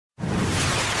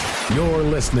You're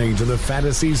listening to the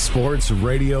Fantasy Sports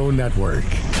Radio Network.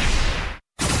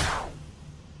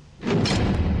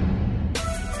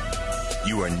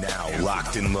 You are now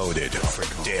locked and loaded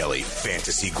for Daily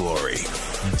Fantasy Glory.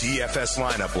 DFS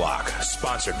Lineup Lock,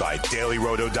 sponsored by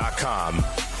DailyRoto.com,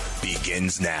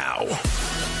 begins now.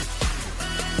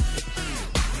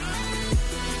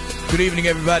 Good evening,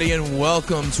 everybody, and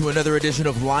welcome to another edition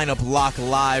of Lineup Lock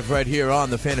Live right here on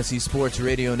the Fantasy Sports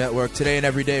Radio Network. Today and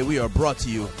every day, we are brought to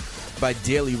you by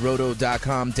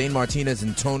DailyRoto.com. Dane Martinez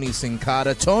and Tony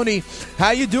Sincata. Tony,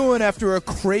 how you doing after a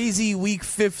crazy Week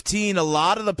 15? A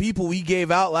lot of the people we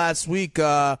gave out last week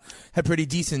had pretty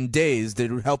decent days.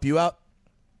 Did it help you out?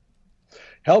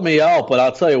 Help me out, but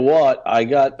I'll tell you what, I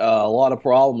got a lot of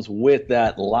problems with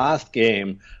that last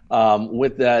game,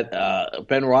 with that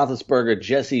Ben Roethlisberger,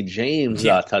 Jesse James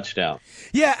touchdown.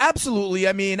 Yeah, absolutely.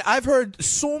 I mean, I've heard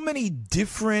so many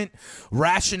different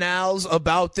rationales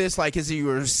about this. Like, is he a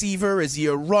receiver? Is he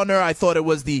a runner? I thought it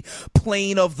was the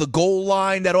plane of the goal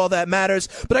line that all that matters.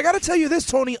 But I got to tell you this,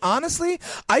 Tony, honestly,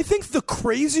 I think the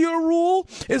crazier rule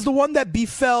is the one that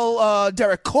befell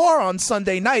Derek Carr on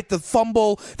Sunday night, the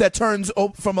fumble that turns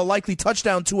from a likely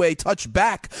touchdown to a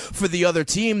touchback for the other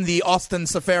team, the Austin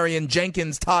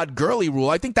Seferian-Jenkins, Todd Gurley rule.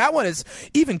 I think that one is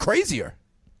even crazier.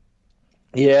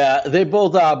 Yeah, they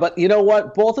both are. But you know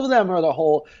what? Both of them are the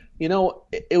whole –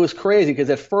 it was crazy because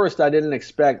at first I didn't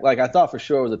expect – I thought for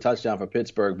sure it was a touchdown for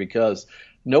Pittsburgh because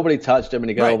nobody touched him and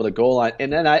he got over the goal line.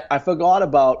 And then I forgot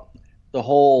about the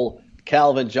whole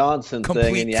Calvin Johnson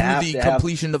thing. And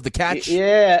completion of the catch.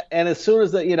 Yeah, and as soon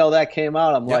as that came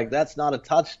out, I'm like, that's not a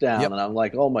touchdown. And I'm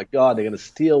like, oh, my God, they're going to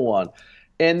steal one.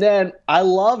 And then I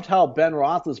loved how Ben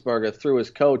Roethlisberger threw his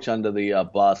coach under the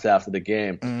bus after the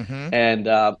game. Mm-hmm.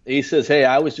 And he says, hey,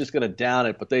 I was just going to down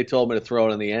it, but they told me to throw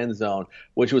it in the end zone,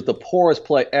 which was the poorest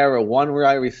play ever. One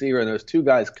wide receiver, and there's two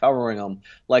guys covering him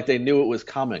like they knew it was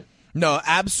coming. No,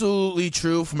 absolutely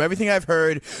true. From everything I've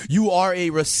heard, you are a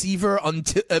receiver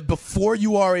until before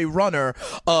you are a runner.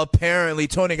 Apparently,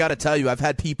 Tony, I got to tell you, I've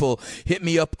had people hit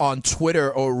me up on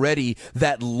Twitter already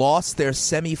that lost their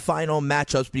semifinal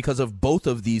matchups because of both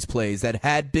of these plays, that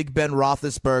had Big Ben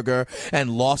Roethlisberger and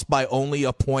lost by only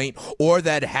a point, or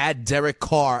that had Derek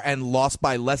Carr and lost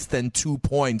by less than 2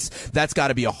 points. That's got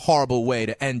to be a horrible way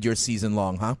to end your season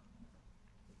long, huh?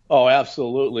 Oh,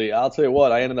 absolutely. I'll tell you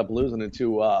what, I ended up losing it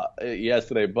to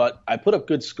yesterday, but I put up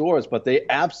good scores, but they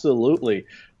absolutely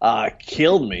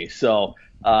killed me. So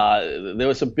there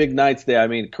were some big nights there. I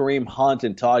mean, Kareem Hunt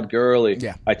and Todd Gurley.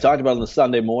 Yeah. I talked about it on the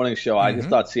Sunday morning show. I just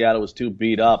thought Seattle was too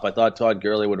beat up. I thought Todd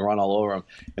Gurley would run all over him.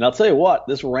 And I'll tell you what,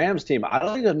 this Rams team, I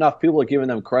don't think enough people are giving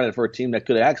them credit for a team that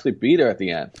could actually beat her at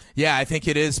the end. Yeah, I think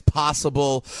it is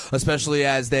possible, especially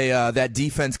as they that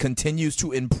defense continues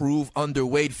to improve under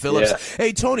Wade Phillips. Yeah.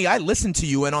 Hey, Tony, I listened to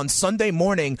you, and on Sunday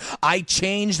morning, I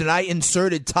changed and I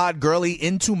inserted Todd Gurley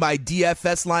into my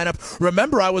DFS lineup.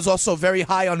 Remember, I was also very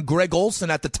high on Greg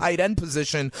Olsen at the tight end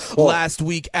position last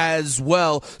week as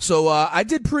well. So I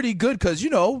did pretty good because,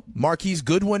 Marquise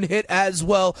Goodwin hit as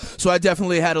well. So I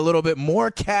definitely had a little bit more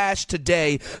cash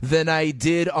today than I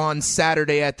did on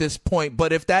Saturday at this point.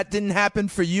 But if that didn't happen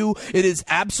for you, it is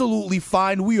absolutely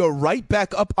fine. We are right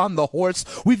back up on the horse.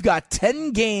 We've got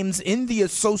 10 games in the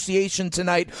association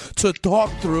tonight to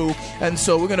talk through. And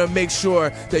so we're going to make sure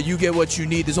that you get what you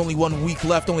need. There's only 1 week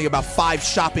left, only about 5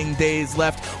 shopping days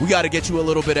left. We got to get you a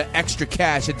little bit of extra cash.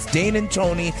 It's Dane and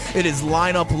Tony. It is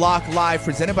Lineup Lock Live,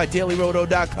 presented by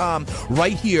DailyRoto.com,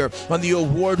 right here on the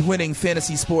award-winning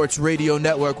Fantasy Sports Radio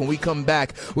Network. When we come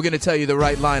back, we're going to tell you the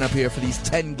right lineup here for these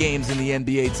 10 games in the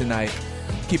NBA tonight.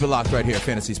 Keep it locked right here,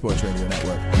 Fantasy Sports Radio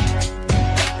Network.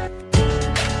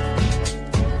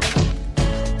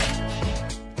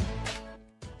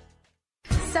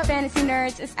 What's up, Fantasy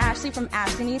Nerds? It's Ashley from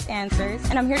Ashley Needs Answers,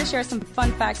 and I'm here to share some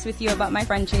fun facts with you about my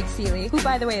friend Jake Seeley, who,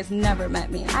 by the way, has never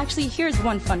met me. Actually, here's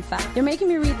one fun fact. They're making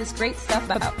me read this great stuff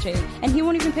about Jake, and he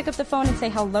won't even pick up the phone and say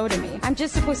hello to me. I'm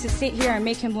just supposed to sit here and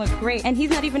make him look great, and he's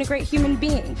not even a great human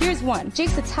being. Here's one.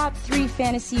 Jake's a top 3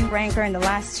 fantasy ranker in the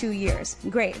last 2 years.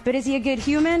 Great. But is he a good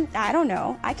human? I don't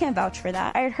know. I can't vouch for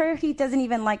that. I heard he doesn't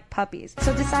even like puppies.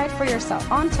 So decide for yourself.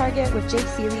 On Target with Jake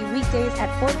Seeley, weekdays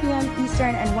at 4 p.m.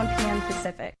 Eastern and 1 p.m.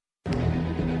 Pacific.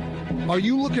 Are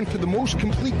you looking for the most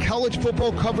complete college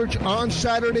football coverage on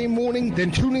Saturday morning?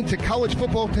 Then tune in to College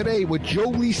Football Today with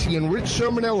Joe Lisi and Rich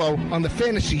Sermonello on the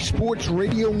Fantasy Sports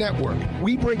Radio Network.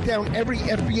 We break down every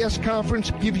FBS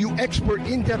conference, give you expert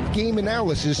in-depth game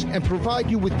analysis, and provide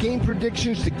you with game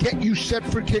predictions to get you set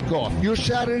for kickoff. Your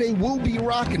Saturday will be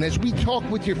rocking as we talk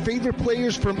with your favorite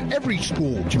players from every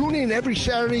school. Tune in every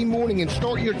Saturday morning and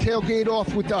start your tailgate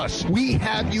off with us. We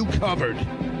have you covered.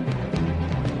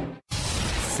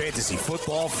 Fantasy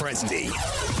Football Frenzy.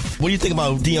 What do you think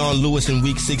about Dion Lewis in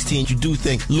Week 16? You do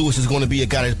think Lewis is going to be a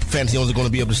guy that fantasy owners are going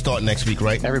to be able to start next week,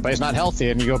 right? Everybody's not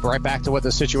healthy, and you go right back to what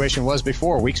the situation was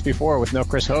weeks before, with no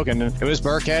Chris Hogan. And it was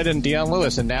Burkhead and Dion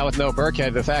Lewis, and now with no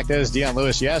Burkhead, the fact is Dion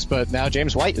Lewis, yes, but now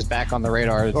James White is back on the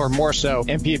radar, or more so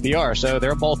in PPR. So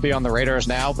they'll both be on the radars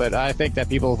now, but I think that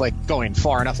people like going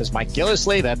far enough as Mike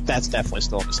Gillislee, that's definitely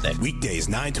still a mistake. Weekdays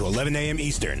 9 to 11 a.m.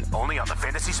 Eastern, only on the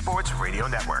Fantasy Sports Radio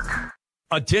Network.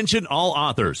 Attention all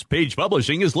authors. Page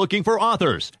Publishing is looking for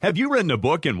authors. Have you written a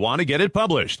book and want to get it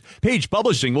published? Page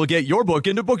Publishing will get your book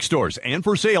into bookstores and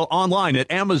for sale online at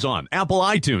Amazon, Apple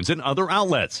iTunes, and other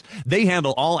outlets. They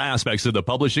handle all aspects of the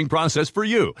publishing process for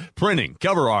you. Printing,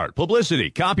 cover art,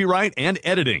 publicity, copyright, and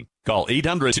editing. Call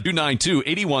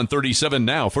 800-292-8137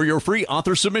 now for your free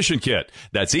author submission kit.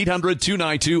 That's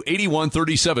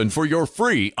 800-292-8137 for your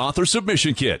free author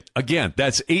submission kit. Again,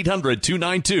 that's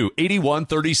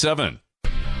 800-292-8137.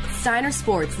 Steiner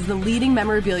Sports is the leading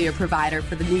memorabilia provider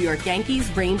for the New York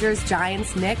Yankees, Rangers,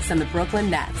 Giants, Knicks, and the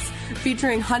Brooklyn Nets.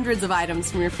 Featuring hundreds of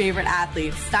items from your favorite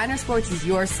athletes, Steiner Sports is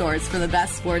your source for the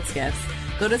best sports gifts.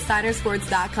 Go to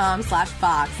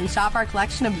steinersports.com/box and shop our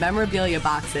collection of memorabilia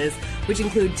boxes, which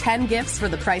include 10 gifts for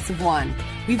the price of one.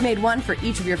 We've made one for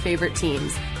each of your favorite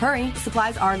teams. Hurry,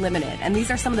 supplies are limited, and these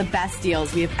are some of the best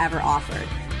deals we have ever offered.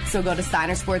 So go to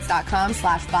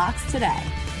steinersports.com/box today.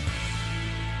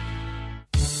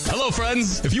 Hello,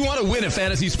 friends. If you want to win at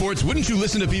Fantasy Sports, wouldn't you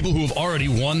listen to people who have already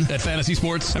won at Fantasy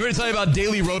Sports? I'm going to tell you about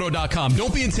DailyRoto.com.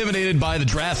 Don't be intimidated by the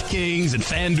DraftKings and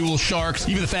FanDuel Sharks,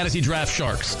 even the Fantasy Draft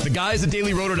Sharks. The guys at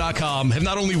DailyRoto.com have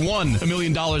not only won $1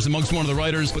 million amongst one of the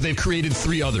writers, but they've created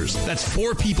 3 others. That's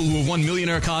 4 people who have won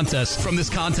millionaire contests from this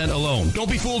content alone.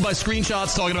 Don't be fooled by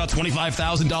screenshots talking about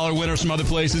 $25,000 winners from other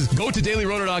places. Go to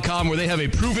DailyRoto.com where they have a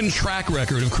proven track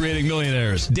record of creating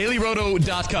millionaires.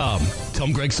 DailyRoto.com. Tell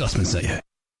them Greg Sussman sent you.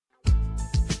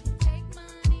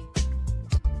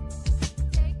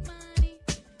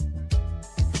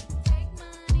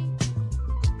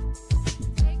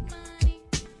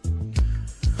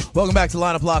 Welcome back to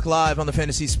Lineup Block Live on the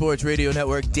Fantasy Sports Radio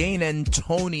Network. Dane and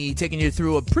Tony taking you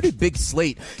through a pretty big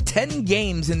slate. 10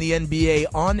 games in the NBA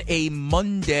on a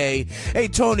Monday. Hey,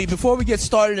 Tony, before we get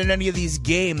started in any of these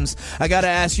games, I got to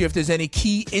ask you if there's any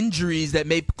key injuries that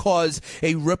may cause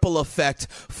a ripple effect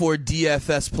for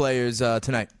DFS players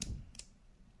tonight.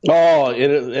 Oh,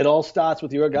 it all starts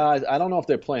with your guys. I don't know if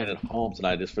they're playing at home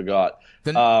tonight. I just forgot.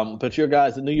 But your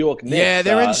guys, the New York Knicks. Yeah,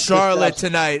 they're in Charlotte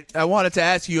tonight. I wanted to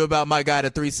ask you about my guy, the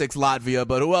 3-6 Latvia,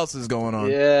 but who else is going on?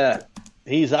 Yeah,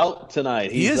 he's out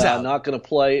tonight. He's out. Not going to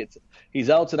play. He's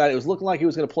out tonight. It was looking like he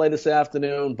was going to play this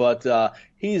afternoon, but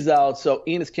he's out. So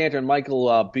Enes Kanter and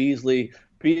Michael Beasley.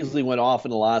 Beasley went off in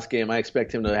the last game. I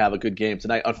expect him to have a good game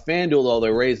tonight. On FanDuel, though,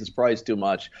 they raised his price too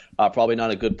much. Probably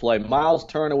not a good play. Miles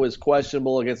Turner was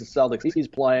questionable against the Celtics. He's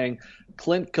playing.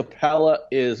 Clint Capella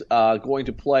is going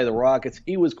to play the Rockets.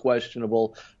 He was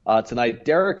questionable tonight.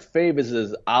 Derek Favors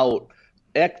is out.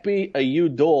 Ekpe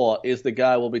Ayudor is the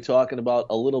guy we'll be talking about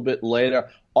a little bit later.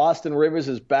 Austin Rivers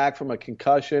is back from a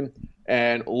concussion.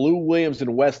 And Lou Williams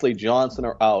and Wesley Johnson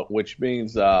are out, which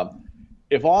means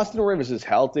if Austin Rivers is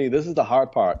healthy, this is the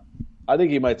hard part. I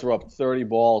think he might throw up 30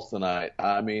 balls tonight.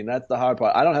 I mean, that's the hard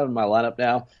part. I don't have him in my lineup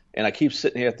now, and I keep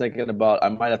sitting here thinking about I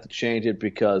might have to change it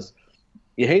because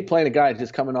you hate playing a guy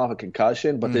just coming off a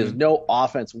concussion, but there's no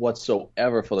offense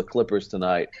whatsoever for the Clippers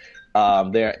tonight.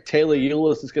 Taylor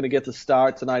Ulis is going to get the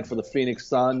start tonight for the Phoenix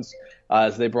Suns,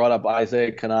 as they brought up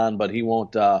Isaiah Canaan, but he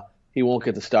won't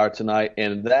get the start tonight,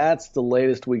 and that's the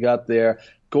latest we got there.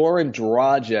 Goran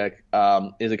Dragic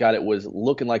is a guy that was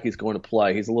looking like he's going to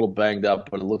play. He's a little banged up,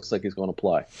 but it looks like he's going to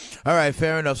play. All right,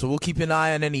 fair enough. So we'll keep an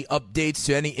eye on any updates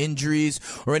to any injuries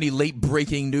or any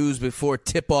late-breaking news before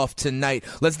tip-off tonight.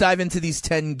 Let's dive into these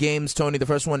 10 games, Tony. The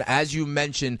first one, as you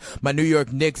mentioned, my New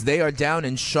York Knicks. They are down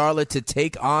in Charlotte to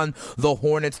take on the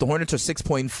Hornets. The Hornets are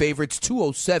 6-point favorites.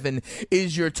 207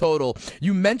 is your total.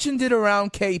 You mentioned it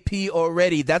around KP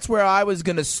already. That's where I was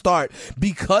going to start.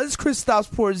 Because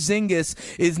Kristaps Porzingis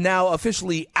is now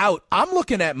officially out, I'm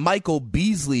looking at Michael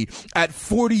Beasley at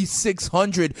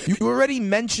 4,600. You already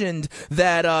mentioned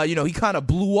that he kind of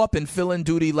blew up in fill-in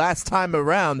duty last time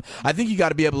around. I think you got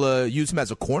to be able to use him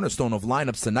as a cornerstone of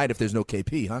lineups tonight if there's no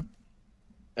KP, huh?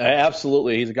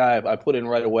 Absolutely. He's a guy I put in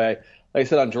right away. Like I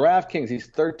said, on DraftKings, he's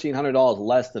 $1,300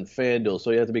 less than FanDuel, so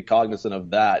you have to be cognizant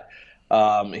of that.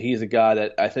 He's a guy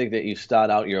that I think that you start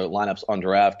out your lineups on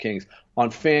DraftKings. On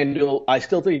FanDuel, I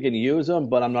still think you can use him,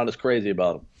 but I'm not as crazy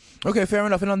about him. Okay, fair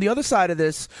enough. And on the other side of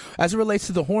this, as it relates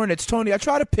to the Hornets, Tony, I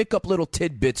try to pick up little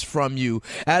tidbits from you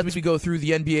as we go through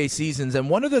the NBA seasons. And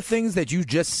one of the things that you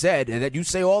just said, and that you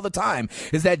say all the time,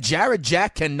 is that Jarrett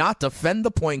Jack cannot defend the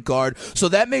point guard. So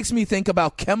that makes me think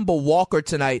about Kemba Walker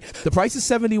tonight. The price is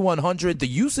 $7,100. The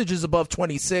usage is above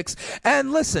 26.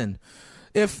 And listen,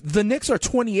 if the Knicks are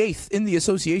 28th in the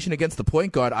association against the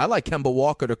point guard, I like Kemba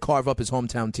Walker to carve up his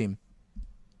hometown team.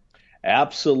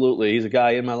 Absolutely. He's a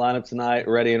guy in my lineup tonight,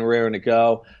 ready and raring to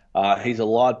go. He's a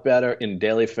lot better in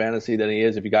daily fantasy than he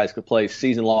is if you guys could play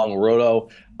season-long roto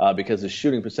because his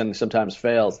shooting percentage sometimes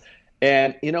fails.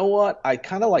 And you know what? I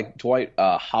kind of like Dwight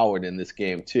Howard in this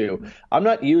game, too. I'm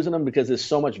not using him because there's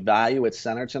so much value at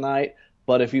center tonight,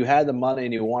 but if you had the money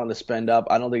and you wanted to spend up,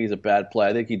 I don't think he's a bad play.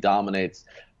 I think he dominates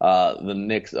the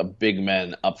Knicks, big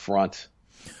men up front.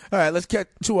 All right, let's get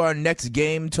to our next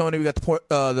game, Tony. We got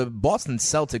the Boston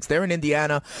Celtics. They're in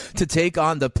Indiana to take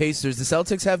on the Pacers. The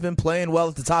Celtics have been playing well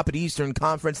at the top of the Eastern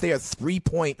Conference. They are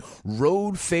 3-point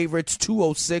road favorites.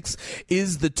 206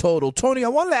 is the total. Tony, I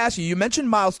wanted to ask you, you mentioned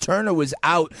Miles Turner was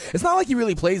out. It's not like he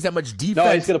really plays that much defense.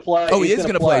 No, he's going to play. Oh, he is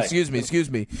going to play.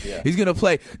 Excuse me. Yeah. He's going to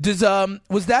play.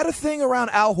 Was that a thing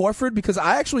around Al Horford? Because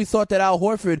I actually thought that Al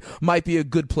Horford might be a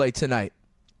good play tonight.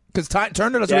 Because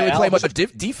Turner doesn't really play much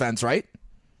defense, right?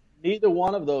 Neither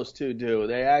one of those two do.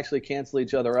 They actually cancel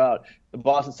each other out. The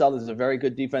Boston Celtics is a very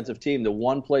good defensive team. The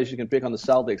one place you can pick on the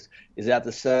Celtics is at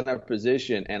the center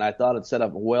position, and I thought it set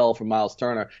up well for Miles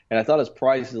Turner. And I thought his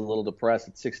price is a little depressed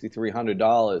at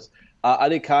 $6,300. I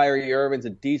think Kyrie Irving's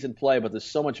a decent play, but there's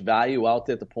so much value out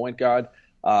there at the point guard.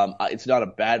 It's not a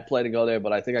bad play to go there,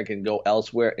 but I think I can go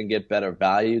elsewhere and get better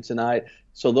value tonight.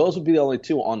 So those would be the only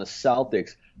two on the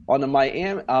Celtics. On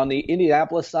the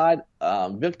Indianapolis side,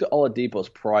 Victor Oladipo's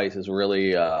price is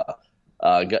really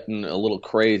gotten a little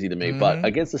crazy to me. Mm-hmm. But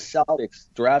against the Celtics,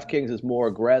 DraftKings is more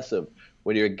aggressive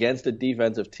when you're against a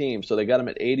defensive team. So they got him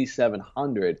at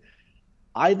 8,700.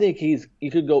 I think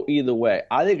you could go either way.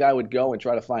 I think I would go and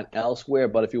try to find elsewhere.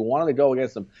 But if you wanted to go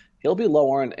against him, he'll be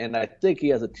lower, and I think he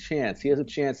has a chance. He has a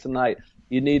chance tonight.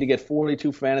 You need to get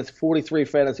 43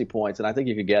 fantasy points, and I think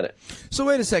you could get it. So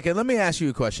wait a second. Let me ask you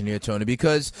a question here, Tony,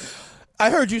 because I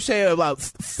heard you say about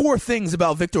 4 things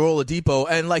about Victor Oladipo,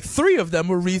 and like 3 of them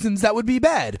were reasons that would be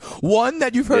bad. One,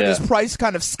 that you've heard his price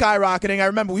kind of skyrocketing. I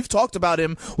remember we've talked about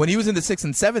him when he was in the 6,000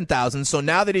 and 7,000. So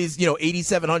now that he's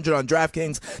 8,700 on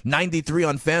DraftKings, 93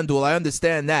 on FanDuel, I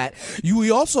understand that. We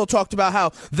also talked about how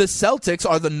the Celtics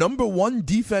are the number 1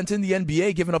 defense in the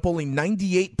NBA, giving up only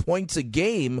 98 points a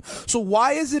game. So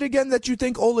why is it again that you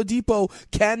think Oladipo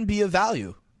can be a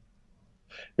value?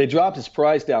 They dropped his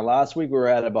price down. Last week we were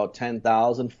at about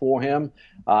 $10,000 for him,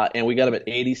 and we got him at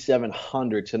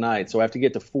 $8,700 tonight. So I have to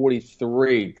get to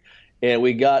 43. And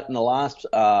we got in the last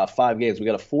 5 games, we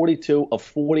got a 42, a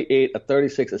 48, a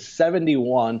 36, a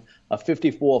 71, a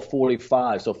 54, a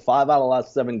 45. So 5 out of the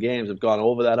last 7 games have gone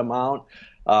over that amount.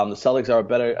 The Celtics are a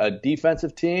better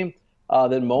defensive team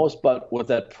than most, but with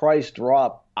that price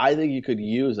drop, I think you could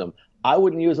use them. I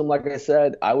wouldn't use them, like I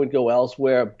said. I would go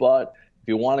elsewhere, but if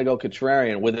you want to go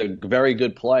contrarian with a very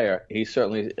good player, he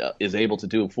certainly is able to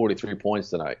do 43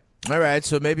 points tonight. All right,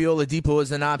 so maybe Oladipo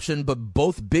is an option, but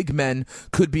both big men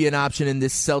could be an option in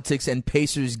this Celtics and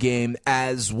Pacers game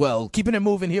as well. Keeping it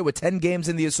moving here with 10 games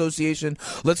in the association,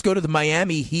 let's go to the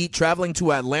Miami Heat, traveling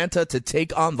to Atlanta to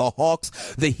take on the Hawks.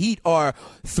 The Heat are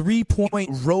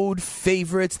 3-point road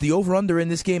favorites. The over-under in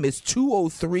this game is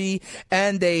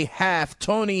 203.5.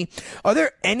 Tony, are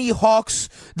there any Hawks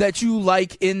that you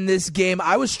like in this game?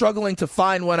 I was struggling to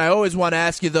find one. I always want to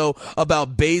ask you, though,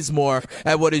 about Bazemore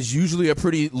at what is usually a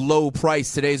pretty low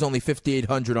price. Today's only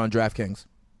 $5,800 on DraftKings.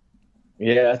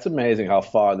 Yeah, it's amazing how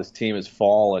far this team has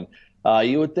fallen.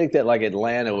 You would think that like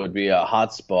Atlanta would be a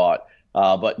hot spot,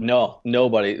 but no,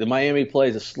 nobody. The Miami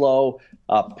plays a slow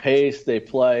pace. They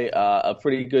play a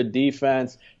pretty good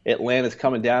defense. Atlanta's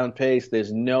coming down pace.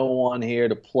 There's no one here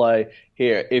to play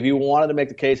here. If you wanted to make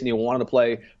the case and you wanted to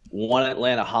play one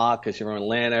Atlanta Hawk because you're from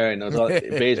Atlanta and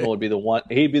Bazemore would be the one.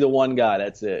 He'd be the one guy.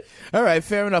 That's it. All right,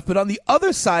 fair enough. But on the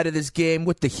other side of this game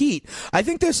with the Heat, I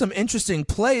think there's some interesting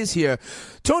plays here.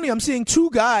 Tony, I'm seeing 2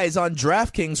 guys on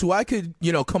DraftKings who I could,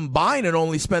 combine and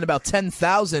only spend about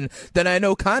 $10,000 that I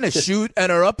know kind of shoot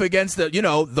and are up against a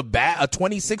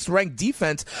 26th ranked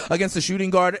defense against the shooting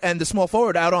guard and the small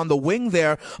forward out on the wing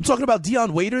there. I'm talking about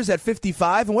Dion Waiters at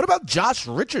 55, and what about Josh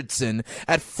Richardson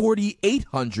at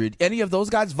 4,800? Any of those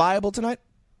guys viable tonight?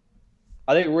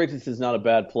 I think Richardson's not a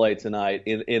bad play tonight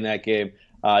in that game.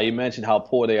 You mentioned how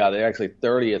poor they are. They're actually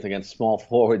 30th against small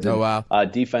forwards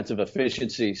in defensive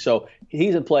efficiency. So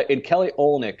he's in play. And Kelly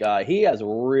Olynyk, he has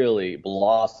really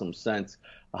blossomed since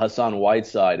Hassan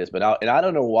Whiteside has been out. And I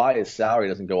don't know why his salary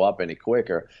doesn't go up any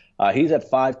quicker. He's at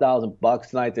 $5,000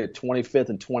 tonight. They're 25th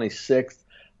and 26th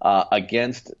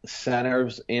against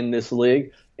centers in this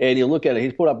league. And you look at it,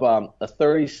 he's put up a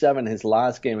 37 in his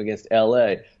last game against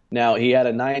L.A. Now, he had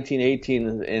a 19,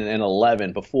 18, and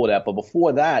 11 before that. But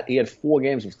before that, he had 4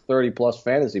 games of 30-plus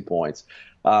fantasy points.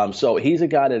 So he's a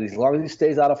guy that, as long as he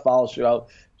stays out of foul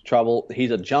trouble,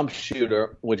 he's a jump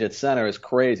shooter, which at center is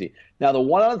crazy. Now, the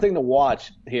one other thing to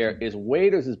watch here is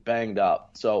Waiters is banged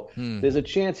up. So there's a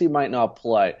chance he might not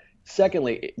play.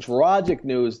 Secondly, Dragic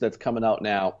news that's coming out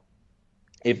now.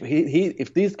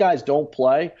 If these guys don't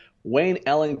play, Wayne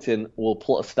Ellington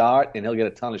will start, and he'll get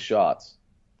a ton of shots.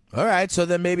 All right, so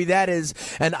then maybe that is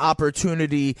an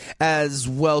opportunity as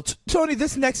well. Tony,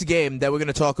 this next game that we're going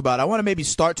to talk about, I want to maybe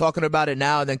start talking about it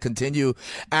now and then continue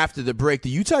after the break. The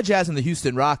Utah Jazz and the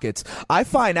Houston Rockets, I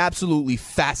find absolutely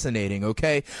fascinating,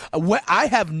 okay? I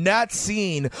have not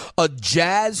seen a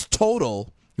Jazz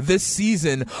total this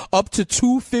season up to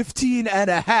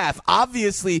 215.5.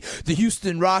 Obviously, the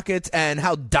Houston Rockets and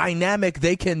how dynamic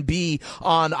they can be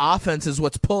on offense is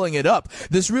what's pulling it up.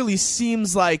 This really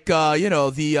seems like,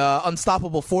 the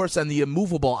unstoppable force and the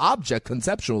immovable object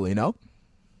conceptually, no?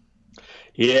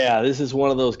 Yeah, this is one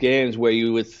of those games where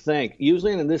you would think,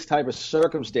 usually in this type of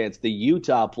circumstance, the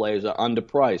Utah players are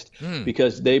underpriced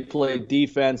because they play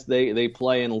defense, they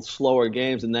play in slower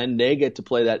games, and then they get to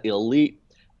play that elite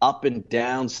up and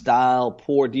down style,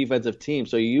 poor defensive team.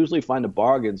 So you usually find the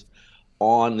bargains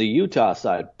on the Utah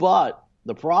side. But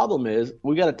the problem is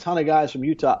we got a ton of guys from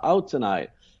Utah out tonight.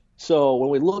 So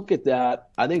when we look at that,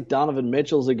 I think Donovan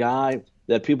Mitchell's a guy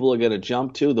that people are going to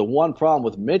jump to. The one problem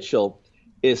with Mitchell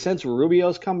is since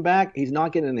Rubio's come back, he's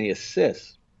not getting any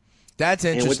assists. That's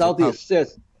interesting. And without the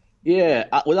assists,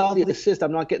 without the assist,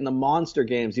 I'm not getting the monster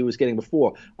games he was getting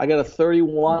before. I got a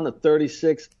 31, a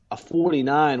 36, a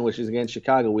 49, which is against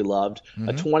Chicago we loved,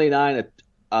 a 29,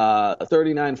 a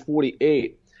 39,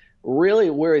 48. Really,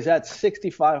 where he's at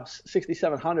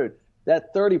 6,700,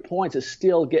 that 30 points is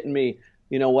still getting me,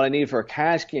 what I need for a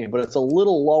cash game, but it's a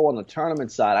little low on the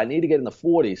tournament side. I need to get in the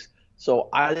 40s. So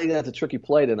I think that's a tricky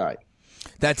play tonight.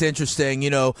 That's interesting.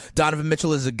 Donovan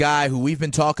Mitchell is a guy who we've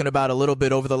been talking about a little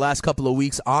bit over the last couple of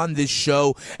weeks on this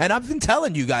show. And I've been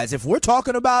telling you guys, if we're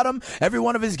talking about him, every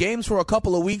one of his games for a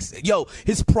couple of weeks,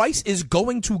 his price is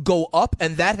going to go up.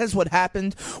 And that is what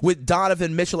happened with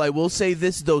Donovan Mitchell. I will say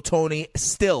this, though, Tony,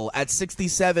 still at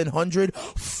 6,700,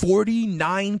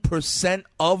 49%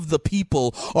 of the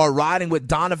people are riding with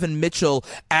Donovan Mitchell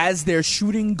as their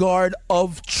shooting guard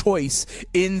of choice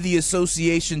in the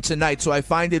association tonight. So I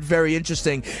find it very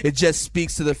interesting. It just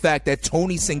speaks to the fact that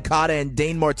Tony Sincata and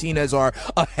Dane Martinez are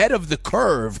ahead of the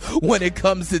curve when it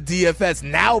comes to DFS.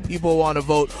 Now people want to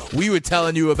vote. We were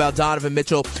telling you about Donovan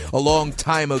Mitchell a long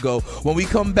time ago. When we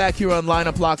come back here on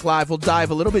Lineup Lock Live, we'll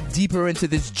dive a little bit deeper into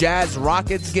this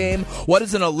Jazz-Rockets game. What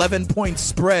does an 11-point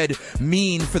spread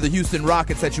mean for the Houston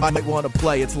Rockets that you might want to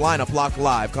play? It's Lineup Lock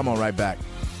Live. Come on right back.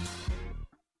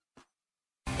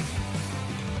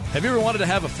 Have you ever wanted to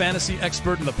have a fantasy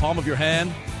expert in the palm of your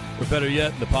hand? Or better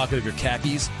yet, in the pocket of your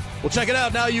khakis? Well, check it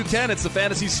out. Now you can. It's the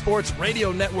Fantasy Sports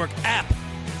Radio Network app.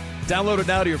 Download it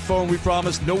now to your phone. We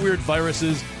promise no weird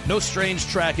viruses, no strange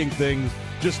tracking things.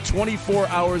 Just 24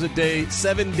 hours a day,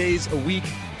 7 days a week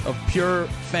of pure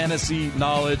fantasy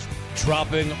knowledge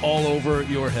dropping all over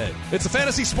your head. It's the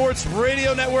Fantasy Sports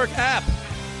Radio Network app.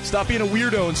 Stop being a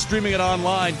weirdo and streaming it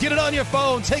online. Get it on your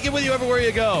phone. Take it with you everywhere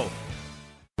you go.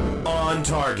 On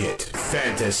Target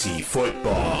Fantasy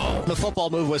Football. The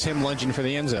football move was him lunging for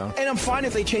the end zone. And I'm fine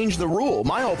if they change the rule.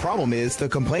 My whole problem is the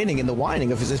complaining and the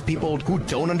whining of just people who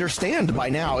don't understand by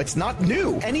now. It's not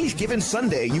new. Any given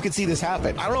Sunday, you could see this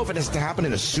happen. I don't know if it has to happen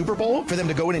in a Super Bowl for them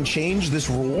to go in and change this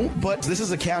rule, but this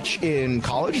is a catch in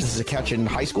college. This is a catch in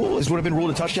high school. This would have been ruled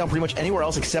a touchdown pretty much anywhere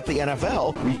else except the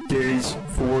NFL. Weekdays,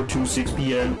 4 to 6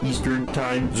 p.m. Eastern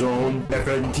Time Zone.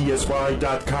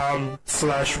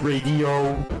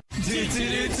 FNTSY.com/radio.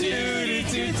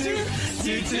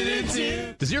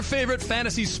 Does your favorite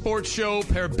fantasy sports show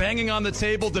pair banging on the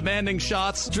table, demanding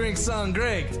shots? Drinks on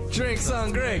Greg. Drinks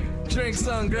on Greg. Drinks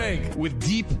on Greg. With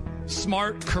deep,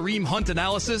 smart Kareem Hunt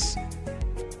analysis?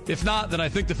 If not, then I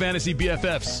think the Fantasy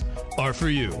BFFs are for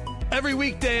you. Every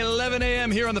weekday at 11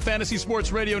 a.m. here on the Fantasy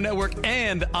Sports Radio Network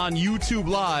and on YouTube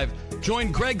Live.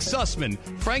 Join Greg Sussman,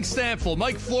 Frank Stanfield,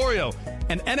 Mike Florio,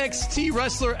 and NXT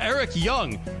wrestler Eric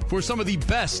Young for some of the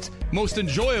best, most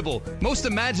enjoyable, most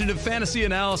imaginative fantasy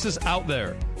analysis out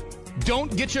there.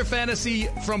 Don't get your fantasy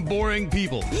from boring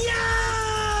people.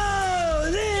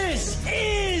 Yo! This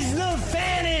is the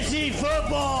Fantasy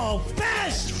Football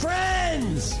Best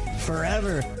Friends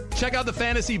Forever. Check out the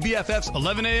Fantasy BFFs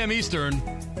 11 a.m. Eastern,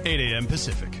 8 a.m.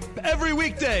 Pacific. Every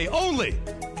weekday only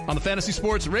on the Fantasy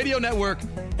Sports Radio Network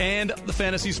and the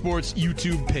Fantasy Sports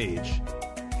YouTube page.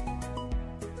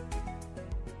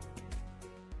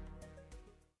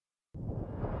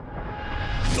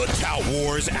 The Tout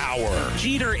Wars Hour.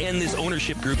 Jeter and this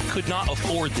ownership group could not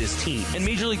afford this team, and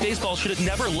Major League Baseball should have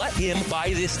never let him buy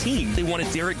this team. They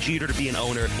wanted Derek Jeter to be an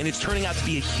owner, and it's turning out to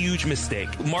be a huge mistake.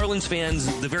 Marlins fans,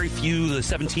 the very few, the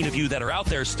 17 of you that are out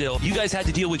there still, you guys had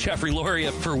to deal with Jeffrey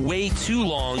Loria for way too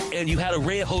long, and you had a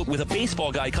ray of hope with a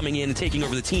baseball guy coming in and taking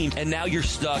over the team, and now you're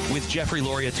stuck with Jeffrey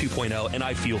Loria 2.0, and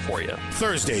I feel for you.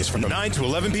 Thursdays from 9 to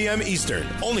 11 p.m. Eastern,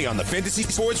 only on the Fantasy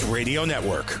Sports Radio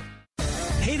Network.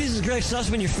 Hey, this is Greg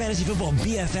Sussman, your fantasy football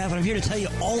BFF, and I'm here to tell you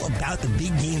all about the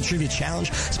Big Game Trivia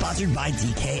Challenge, sponsored by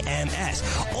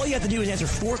DKMS. All you have to do is answer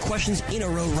 4 questions in a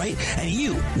row right, and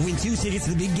you win 2 tickets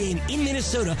to the big game in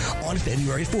Minnesota on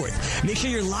February 4th. Make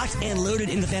sure you're locked and loaded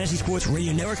in the Fantasy Sports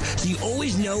Radio Network so you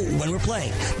always know when we're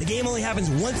playing. The game only happens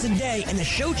once a day, and the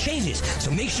show changes, so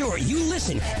make sure you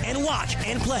listen and watch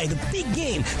and play the Big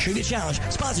Game Trivia Challenge,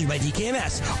 sponsored by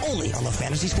DKMS, only on the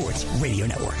Fantasy Sports Radio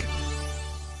Network.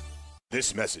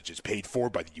 This message is paid for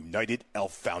by the United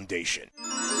Elf Foundation.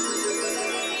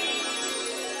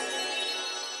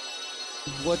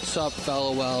 What's up,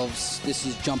 fellow elves? This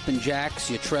is Jumpin' Jacks,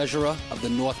 your treasurer of the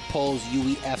North Pole's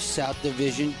UEF South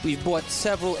Division. We've bought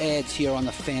several ads here on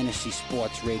the Fantasy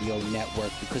Sports Radio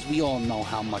Network because we all know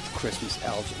how much Christmas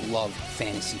elves love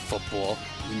fantasy football.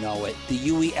 You know it. The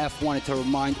UEF wanted to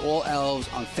remind all elves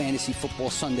on Fantasy Football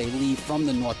Sunday Leave from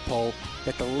the North Pole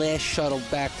that the last shuttle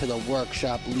back to the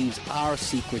workshop leaves our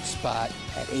secret spot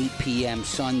at 8 p.m.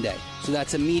 Sunday. So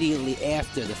that's immediately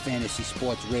after the Fantasy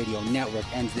Sports Radio Network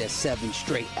ends their 7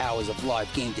 straight hours of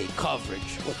live game day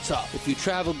coverage. What's up? If you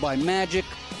traveled by magic,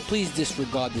 please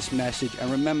disregard this message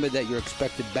and remember that you're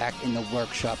expected back in the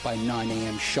workshop by 9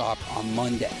 a.m. sharp on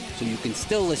Monday. So you can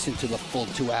still listen to the full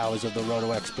 2 hours of the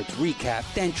Roto Experts recap,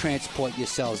 then transport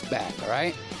yourselves back, all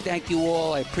right? Thank you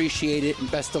all. I appreciate it.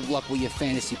 And best of luck with your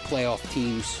fantasy playoff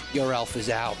teams. Your elf is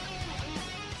out.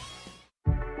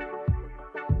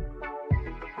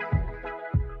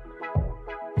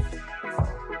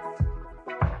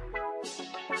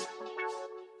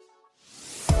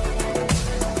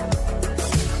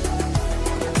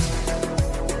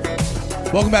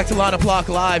 Welcome back to Lineup Block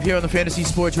Live here on the Fantasy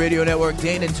Sports Radio Network.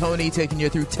 Dane and Tony taking you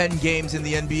through 10 games in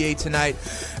the NBA tonight,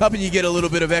 helping you get a little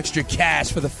bit of extra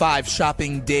cash for the 5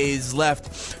 shopping days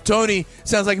left. Tony,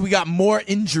 sounds like we got more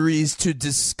injuries to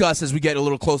discuss as we get a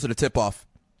little closer to tip-off.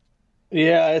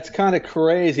 Yeah, it's kind of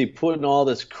crazy putting all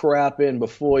this crap in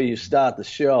before you start the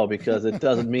show because it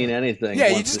doesn't mean anything. Yeah,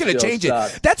 you're just going to change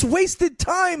it. That's wasted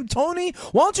time, Tony.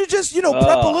 Why don't you just, prep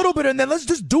a little bit and then let's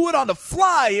just do it on the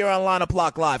fly here on Lineup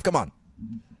Block Live. Come on.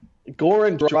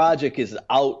 Goran Dragic is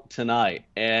out tonight,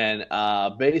 and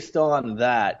based on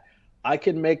that, I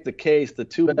can make the case the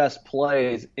 2 best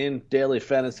plays in daily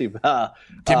fantasy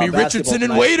Give me Richardson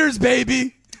and Waiters,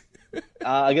 baby.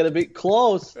 Going to be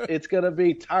close. It's going to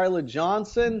be Tyler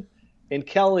Johnson and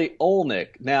Kelly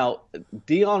Olynyk. Now,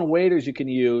 Dion Waiters you can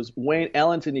use, Wayne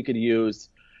Ellington you can use,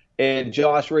 and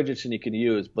Josh Richardson you can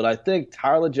use. But I think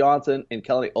Tyler Johnson and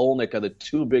Kelly Olynyk are the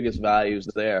 2 biggest values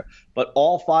there. But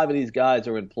all 5 of these guys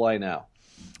are in play now.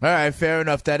 All right, fair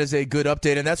enough. That is a good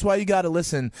update, and that's why you got to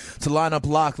listen to Lineup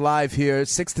Block Live here,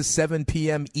 6 to 7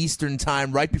 p.m. Eastern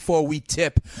Time, right before we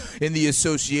tip in the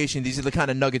association. These are the kind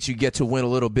of nuggets you get to win a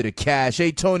little bit of cash.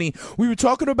 Hey, Tony, we were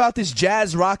talking about this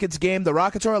Jazz-Rockets game. The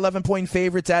Rockets are 11-point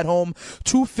favorites at home,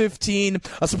 215,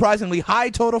 a surprisingly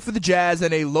high total for the Jazz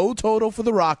and a low total for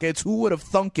the Rockets. Who would have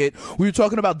thunk it? We were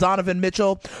talking about Donovan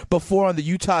Mitchell before on the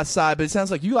Utah side, but it sounds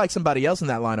like you like somebody else in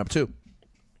that lineup too.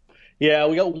 Yeah,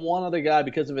 we got one other guy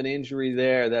because of an injury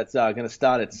there that's going to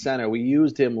start at center. We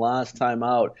used him last time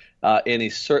out, and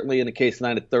he's certainly in the case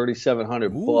tonight at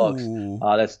 $3,700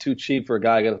 bucks. That's too cheap for a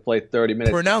guy going to play 30 minutes.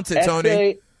 Pronounce it,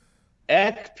 Tony.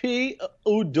 Ekpe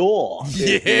Udoh.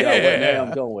 What name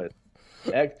I'm going with.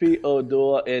 Ekpe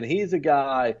Udoh, and he's a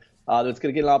guy that's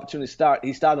going to get an opportunity to start.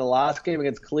 He started the last game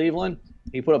against Cleveland.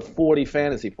 He put up 40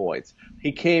 fantasy points.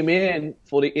 He came in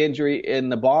for the injury in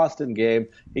the Boston game.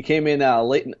 He came in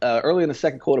early in the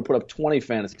second quarter, put up 20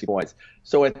 fantasy points.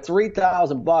 So at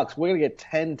 $3,000, we're going to get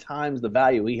 10 times the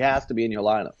value. He has to be in your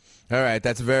lineup. All right,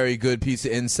 that's a very good piece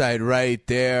of insight right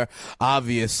there.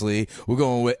 Obviously, we're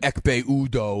going with Ekpe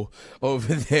Udoh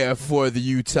over there for the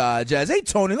Utah Jazz. Hey,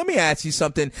 Tony, let me ask you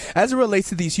something as it relates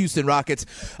to these Houston Rockets.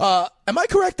 Am I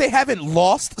correct they haven't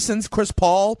lost since Chris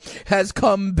Paul has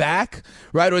come back,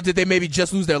 right? Or did they maybe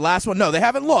just lose their last one? No, they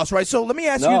haven't lost, right? So let me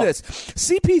ask you this.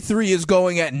 CP3 is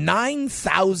going at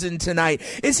 9,000 tonight.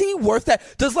 Is he worth that?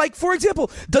 For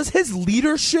example, does his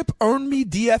leadership earn me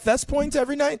DFS points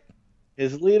every night?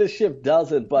 His leadership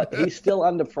doesn't, but he's still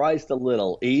underpriced a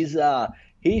little. He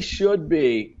should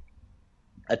be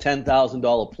a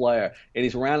 $10,000 player, and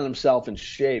he's rounding himself in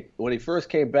shape. When he first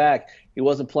came back, he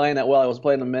wasn't playing that well. He wasn't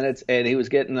playing the minutes, and he was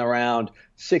getting around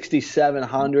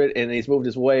 6,700, and he's moved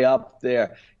his way up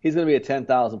there. He's going to be a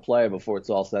 10,000 player before it's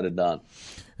all said and done.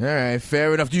 All right,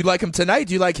 fair enough. Do you like him tonight?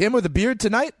 Do you like him with a beard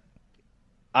tonight?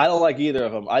 I don't like either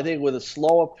of them. I think with a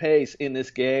slower pace in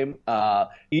this game,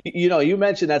 you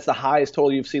mentioned that's the highest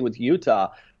total you've seen with Utah.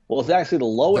 Well, it's actually the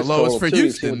lowest total for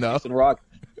Houston, though. Houston Rockets.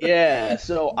 Yeah,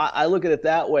 so I look at it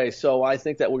that way. So I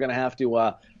think that we're going to have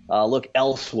to look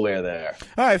elsewhere there.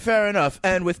 All right, fair enough.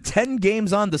 And with 10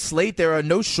 games on the slate, there are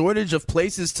no shortage of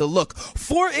places to look.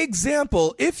 For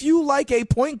example, if you like a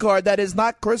point guard that is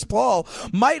not Chris Paul,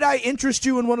 might I interest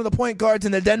you in one of the point guards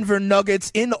in the Denver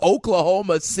Nuggets in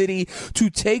Oklahoma City to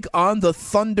take on the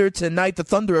Thunder tonight? The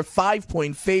Thunder are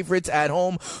 5-point favorites at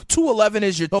home. 211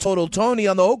 is your total. Tony,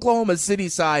 on the Oklahoma City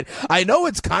side, I know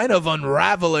it's kind of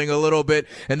unraveling a little bit,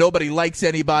 and nobody likes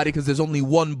anybody because there's only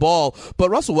one ball, but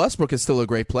Russell Westbrook is still a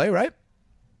great player. Right?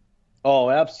 Oh,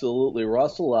 absolutely.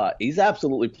 Russell, he's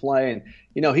absolutely playing.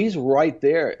 He's right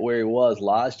there where he was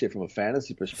last year from a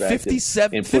fantasy perspective.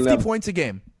 50 points a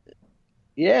game.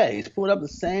 Yeah, he's putting up the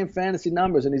same fantasy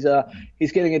numbers, and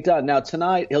he's getting it done. Now,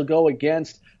 tonight, he'll go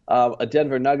against a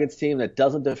Denver Nuggets team that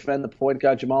doesn't defend the point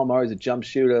guard. Jamal Murray's a jump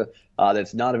shooter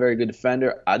that's not a very good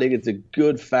defender. I think it's a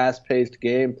good, fast-paced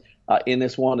game. In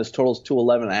this one, his total's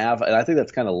 211.5, and I think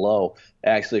that's kind of low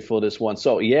actually for this one.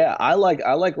 So yeah, I like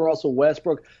Russell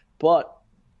Westbrook, but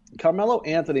Carmelo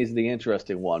Anthony's the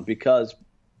interesting one because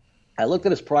I looked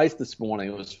at his price this morning.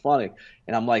 It was funny,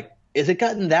 and I'm like, is it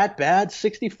gotten that bad?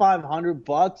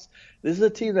 $6,500. This is a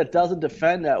team that doesn't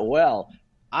defend that well.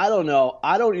 I don't know.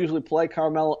 I don't usually play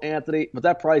Carmelo Anthony, but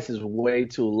that price is way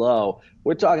too low.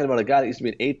 We're talking about a guy that used to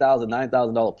be an $8,000,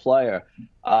 $9,000 player.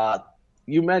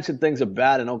 You mentioned things are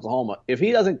bad in Oklahoma. If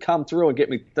he doesn't come through and get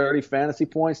me 30 fantasy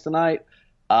points tonight,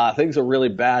 things are really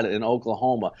bad in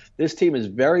Oklahoma. This team is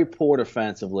very poor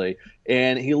defensively,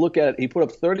 and he put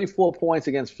up 34 points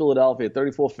against Philadelphia,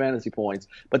 34 fantasy points,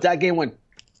 but that game went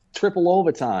triple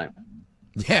overtime.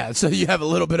 Yeah, so you have a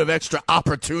little bit of extra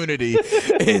opportunity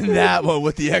in that one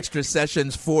with the extra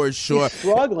sessions for sure. He's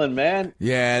struggling, man.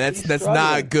 Yeah, that's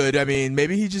not good. I mean,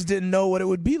 maybe he just didn't know what it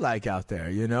would be like out there,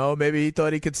 Maybe he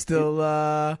thought he could still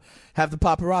have the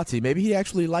paparazzi. Maybe he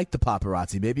actually liked the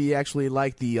paparazzi. Maybe he actually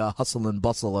liked the hustle and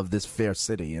bustle of this fair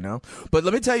city, But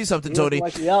let me tell you something, Tony.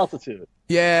 Like the altitude.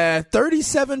 Yeah,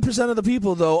 37% of the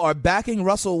people, though, are backing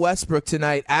Russell Westbrook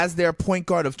tonight as their point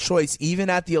guard of choice, even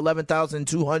at the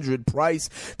 $11,200 price.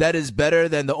 That is better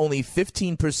than the only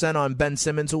 15% on Ben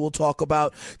Simmons, who we'll talk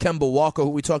about, Kemba Walker, who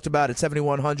we talked about at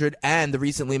 $7,100, and the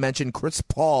recently mentioned Chris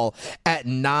Paul at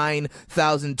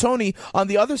 $9,000. Tony, on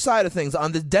the other side of things,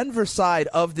 on the Denver side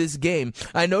of this game,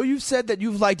 I know you've said that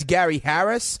you've liked Gary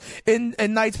Harris in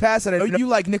nights past, and I know you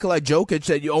like Nikola Jokic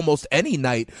at almost any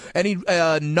night. Any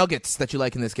nuggets that you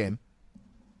like in this game?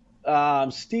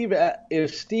 If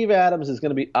Steve Adams is going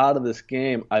to be out of this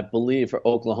game, I believe, for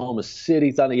Oklahoma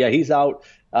City Thunder, he's out.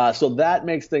 So that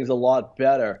makes things a lot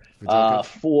better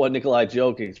for Nikola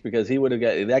Jokic because he would have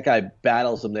got that guy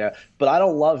battles him there. But I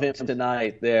don't love him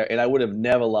tonight there, and I would have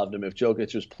never loved him if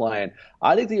Jokic was playing.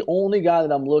 I think the only guy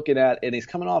that I'm looking at, and he's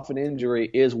coming off an injury,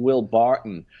 is Will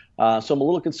Barton. So I'm a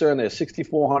little concerned there.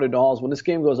 $6,400. When this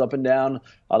game goes up and down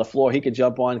the floor, he could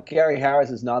jump on. Gary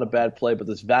Harris is not a bad play, but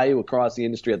there's value across the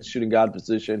industry at the shooting guard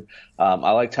position.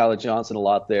 I like Tyler Johnson a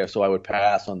lot there, so I would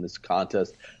pass on this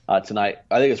contest tonight.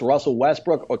 I think it's Russell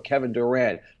Westbrook or Kevin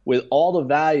Durant. With all the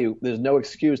value, there's no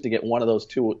excuse to get one of those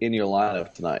two in your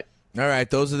lineup tonight. All right,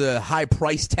 those are the high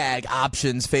price tag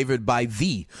options favored by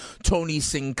the Tony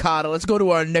Sincata. Let's go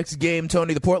to our next game,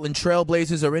 Tony. The Portland Trail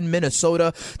Blazers are in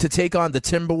Minnesota to take on the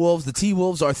Timberwolves. The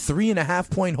T-Wolves are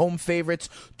 3.5-point home favorites.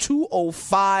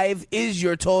 205 is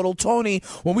your total. Tony,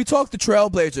 when we talk the Trail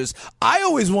Blazers, I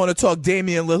always want to talk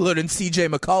Damian Lillard and C.J.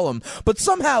 McCollum, but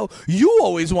somehow you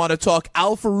always want to talk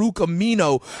Al-Farouq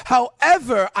Amino.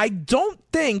 However, I don't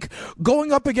think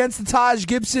going up against the Taj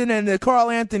Gibson and the Karl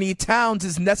Anthony Towns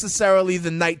is necessarily the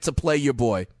night to play your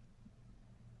boy.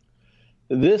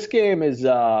 This game is,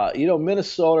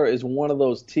 Minnesota is one of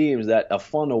those teams that are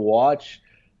fun to watch,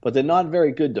 but they're not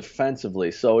very good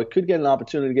defensively. So it could get an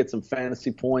opportunity to get some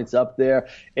fantasy points up there.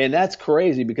 And that's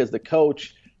crazy because the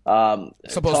coach,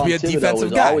 supposed to be a Thibodeau,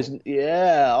 defensive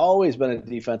guy. Always been a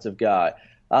defensive guy.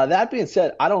 That being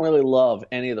said, I don't really love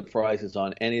any of the prices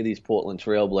on any of these Portland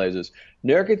Trailblazers.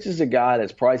 Nurkic is a guy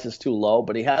that's price is too low,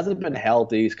 but he hasn't been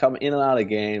healthy. He's come in and out of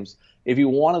games. If you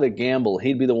wanted to gamble,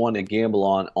 he'd be the one to gamble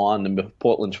on the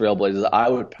Portland Trailblazers. I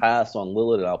would pass on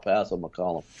Lillard and I'll pass on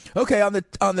McCollum. Okay, on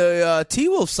the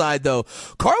T-Wolf side though,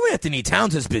 Karl-Anthony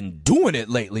Towns has been doing it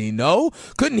lately. No,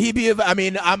 couldn't he be?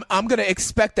 I'm going to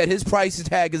expect that his price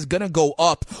tag is going to go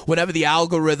up whenever the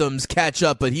algorithms catch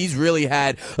up. But he's really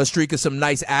had a streak of some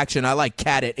nice action. I like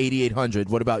Cat at 8,800.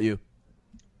 What about you?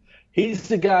 He's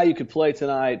the guy you could play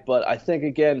tonight, but I think,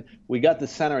 again, we got the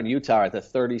center in Utah at the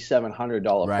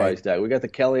 $3,700 price tag. We got the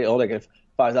Kelly Olynyk at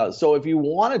 $5,000. So if you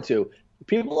wanted to,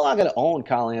 people aren't going to own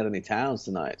Karl-Anthony Towns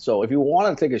tonight. So if you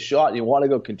want to take a shot and you want to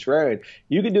go contrarian,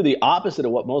 you can do the opposite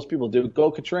of what most people do.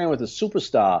 Go contrarian with a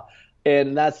superstar,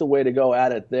 and that's the way to go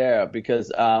at it there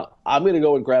because I'm going to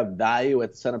go and grab value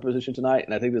at the center position tonight,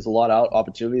 and I think there's a lot of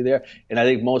opportunity there, and I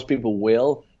think most people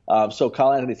will. So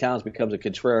Karl-Anthony Towns becomes a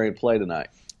contrarian play tonight.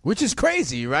 Which is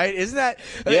crazy, right? Isn't that?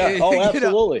 Yeah. Oh,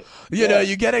 absolutely. You know,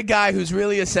 you get a guy who's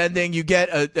really ascending. You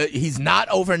get he's not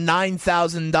over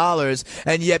 $9,000,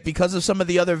 and yet because of some of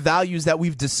the other values that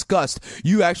we've discussed,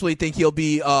 you actually think he'll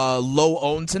be low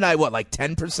owned tonight. What, like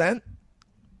 10%?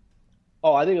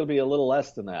 Oh, I think it'll be a little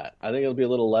less than that.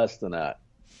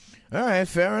 All right,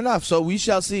 fair enough. So we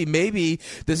shall see. Maybe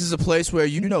this is a place where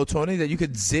Tony, that you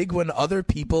could zig when other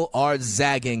people are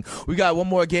zagging. We got one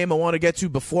more game I want to get to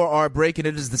before our break, and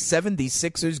it is the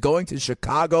 76ers going to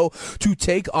Chicago to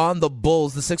take on the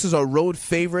Bulls. The Sixers are road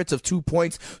favorites of 2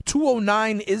 points.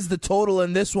 209 is the total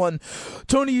in this one.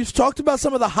 Tony, you've talked about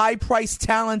some of the high-priced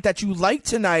talent that you like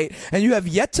tonight, and you have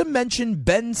yet to mention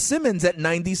Ben Simmons at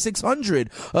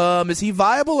 9,600. Is he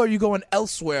viable, or are you going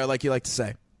elsewhere, like you like to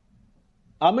say?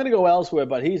 I'm going to go elsewhere,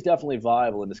 but he's definitely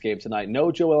viable in this game tonight.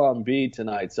 No Joel Embiid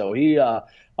tonight, so he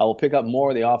will pick up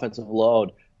more of the offensive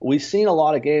load. We've seen a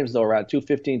lot of games, though, around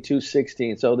 215,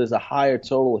 216, so there's a higher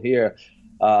total here.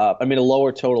 A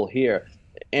lower total here.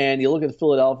 And you look at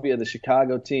Philadelphia, the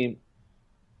Chicago team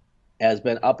has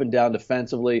been up and down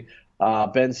defensively.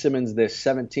 Ben Simmons, they're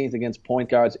 17th against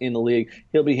point guards in the league.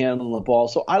 He'll be handling the ball.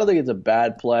 So I don't think it's a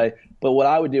bad play. But what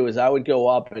I would do is I would go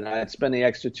up and I'd spend the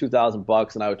extra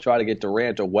 $2,000 and I would try to get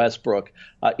Durant or Westbrook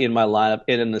in my lineup,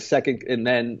 and in the second, and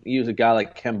then use a guy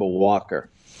like Kemba Walker.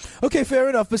 Okay, fair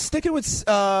enough. But sticking with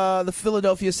the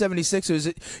Philadelphia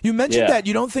 76ers, you mentioned that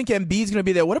you don't think Embiid's going to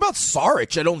be there. What about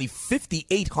Saric at only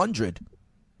 5,800?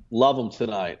 Love him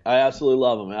tonight. I absolutely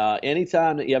love him.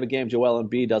 Anytime that you have a game Joel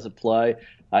Embiid doesn't play,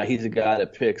 he's a guy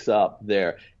that picks up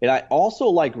there. And I also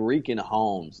like Rican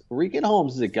Holmes. Rican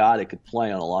Holmes is a guy that could play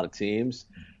on a lot of teams.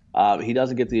 He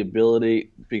doesn't get the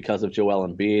ability because of Joel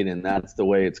Embiid, and that's the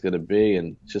way it's going to be,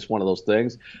 and it's just one of those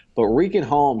things. But Rican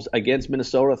Holmes against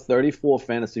Minnesota, 34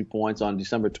 fantasy points on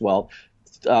December 12th,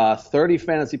 30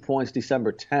 fantasy points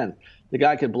December 10th. The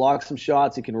guy can block some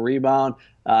shots. He can rebound.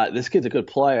 This kid's a good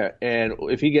player, and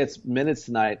if he gets minutes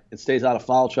tonight and stays out of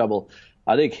foul trouble,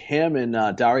 I think him and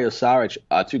Dario Saric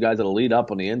are two guys that'll lead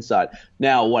up on the inside.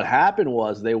 Now, what happened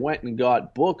was they went and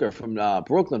got Booker from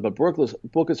Brooklyn, but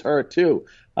Booker's hurt too.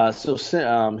 So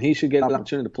he should get an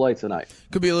opportunity to play tonight.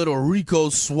 Could be a little Rico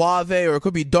Suave, or it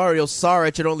could be Dario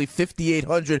Saric at only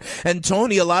 5,800. And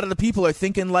Tony, a lot of the people are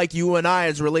thinking like you and I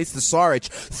as it relates to Saric.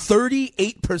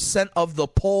 38% of the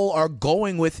poll are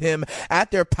going with him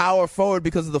at their power forward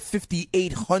because of the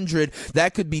 5,800.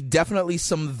 That could be definitely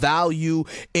some value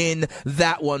in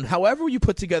that one. However you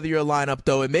put together your lineup,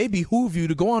 though, it may behoove you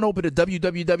to go on over to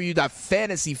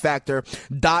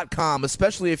www.fantasyfactor.com,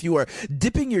 especially if you are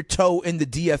dipping your toe in the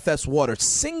DFS water.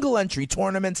 Single entry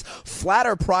tournaments,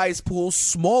 flatter prize pools,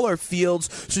 smaller fields,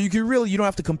 so you don't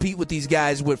have to compete with these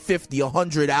guys with 50,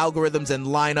 100 algorithms and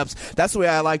lineups. That's the way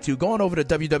I like to. Go on over to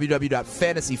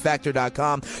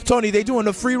www.fantasyfactor.com. Tony, they doing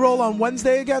a free roll on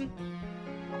Wednesday again?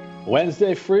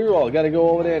 Wednesday free roll. Got to go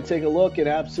over there and take a look and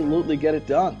absolutely get it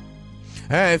done.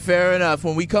 All right, fair enough.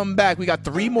 When we come back, we got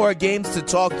 3 more games to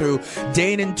talk through.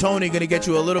 Dane and Tony going to get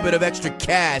you a little bit of extra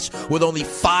cash with only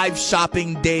 5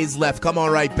 shopping days left. Come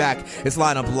on right back. It's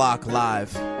Lineup Lock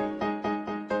Live.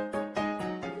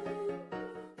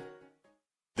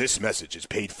 This message is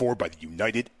paid for by the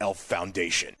United Elf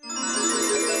Foundation.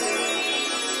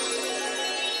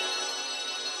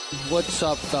 What's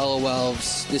up, fellow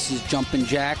elves? This is Jumpin'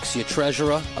 Jacks, your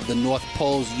treasurer of the North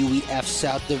Pole's UEF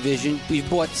South Division. We've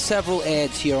bought several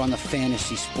ads here on the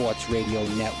Fantasy Sports Radio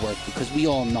Network because we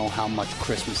all know how much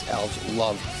Christmas elves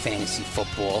love fantasy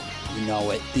football. You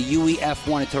know it. The UEF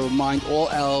wanted to remind all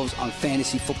elves on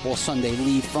Fantasy Football Sunday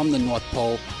leave from the North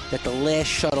Pole that the last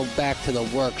shuttle back to the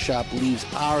workshop leaves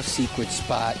our secret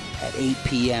spot at 8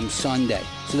 p.m. Sunday.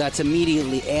 So that's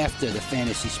immediately after the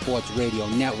Fantasy Sports Radio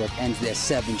Network ends their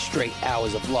 7 straight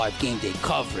hours of live game day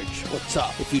coverage. What's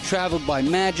up? If you traveled by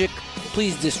magic,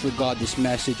 please disregard this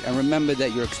message and remember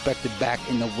that you're expected back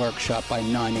in the workshop by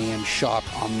 9 a.m. sharp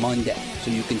on Monday.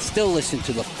 So you can still listen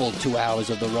to the full 2 hours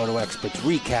of the Roto Experts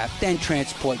recap, then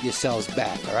transport yourselves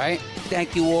back, all right?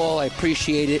 Thank you all. I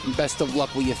appreciate it, and best of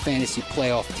luck with your fantasy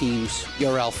playoff teams.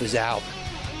 Your elf is out.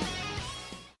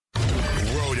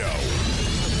 Roto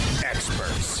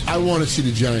Experts. I want to see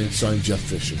the Giants sign Jeff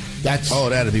Fisher.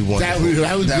 That'd be wonderful.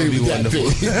 That would be wonderful.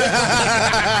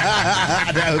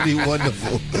 That would be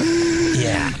wonderful.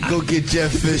 Yeah. Go get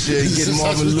Jeff Fisher and get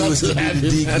Marvin Lewis to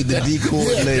be the D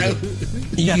coordinator.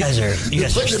 You guys are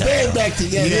put the band back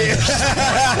together. Yeah.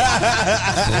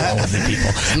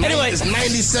 Anyway, it's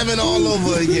 97 all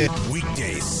over again.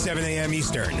 Weekdays, 7 a.m.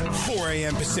 Eastern, 4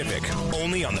 a.m. Pacific,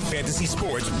 only on the Fantasy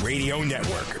Sports Radio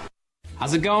Network.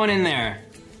 How's it going in there?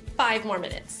 5 more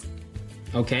minutes.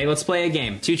 Okay, let's play a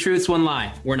game. 2 truths, 1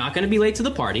 lie. We're not going to be late to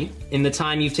the party. In the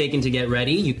time you've taken to get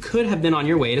ready, you could have been on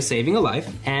your way to saving a life.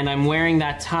 And I'm wearing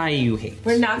that tie you hate.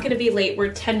 We're not going to be late.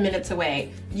 We're 10 minutes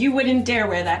away. You wouldn't dare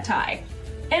wear that tie.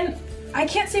 And I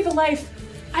can't save a life.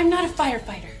 I'm not a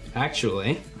firefighter.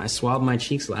 Actually, I swabbed my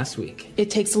cheeks last week. It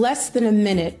takes less than a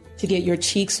minute to get your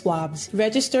cheek swabs.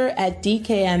 Register at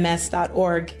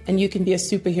dkms.org, and you can be a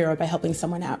superhero by helping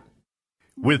someone out.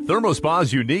 With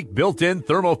ThermoSpa's unique built-in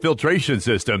thermofiltration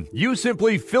system, you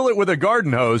simply fill it with a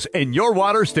garden hose and your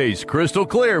water stays crystal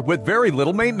clear with very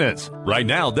little maintenance. Right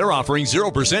now, they're offering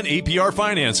 0% APR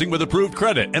financing with approved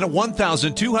credit and a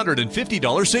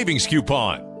 $1,250 savings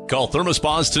coupon. Call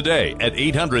ThermoSpas today at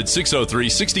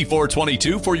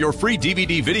 800-603-6422 for your free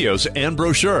DVD videos and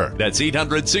brochure. That's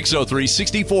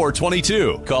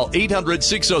 800-603-6422. Call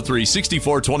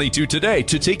 800-603-6422 today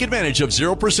to take advantage of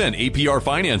 0% APR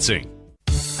financing.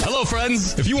 Hello,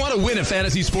 friends. If you want to win at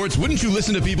fantasy sports, wouldn't you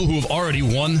listen to people who have already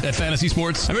won at fantasy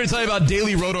sports? I'm here to tell you about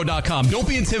DailyRoto.com. Don't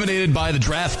be intimidated by the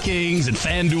DraftKings and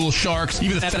FanDuel Sharks,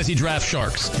 even the Fantasy Draft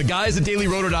Sharks. The guys at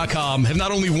DailyRoto.com have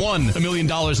not only won $1 million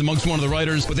amongst one of the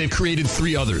writers, but they've created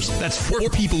 3 others. That's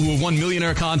 4 people who have won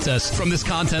millionaire contests from this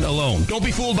content alone. Don't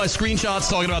be fooled by screenshots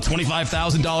talking about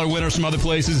 $25,000 winners from other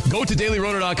places. Go to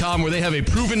DailyRoto.com where they have a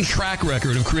proven track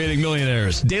record of creating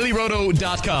millionaires.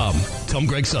 DailyRoto.com. Tell them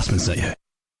Greg Sussman sent you.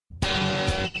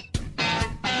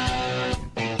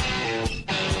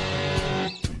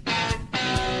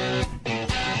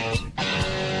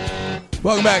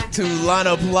 Welcome back to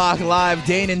Lineup Lock Live.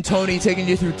 Dane and Tony taking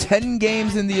you through 10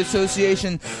 games in the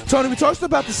association. Tony, we talked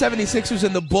about the 76ers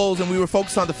and the Bulls, and we were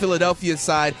focused on the Philadelphia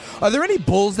side. Are there any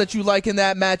Bulls that you like in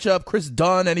that matchup? Chris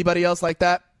Dunn, anybody else like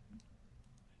that?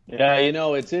 Yeah,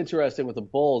 it's interesting with the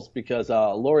Bulls because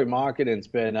Lauri Markkanen's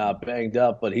been banged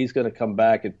up, but he's going to come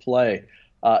back and play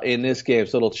in this game,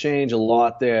 so it'll change a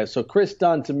lot there. So Chris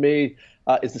Dunn, to me,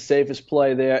 is the safest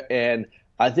play there, and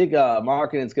I think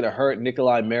Markkanen's going to hurt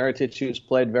Nikolai Mirotic, who's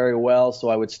played very well, so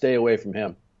I would stay away from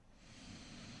him.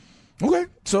 Okay,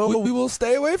 so we will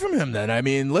stay away from him then. I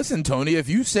mean, listen, Tony, if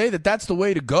you say that that's the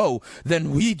way to go,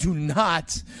 then we do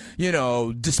not,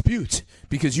 dispute,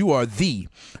 because you are the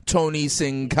Tony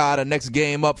Sincata. Next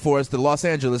game up for us, the Los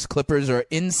Angeles Clippers are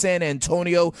in San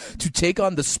Antonio to take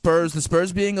on the Spurs. The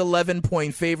Spurs being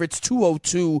 11-point favorites,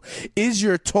 202 is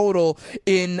your total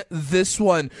in this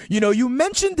one. You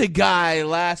mentioned the guy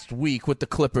last week with the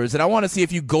Clippers, and I want to see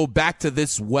if you go back to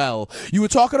this well. You were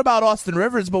talking about Austin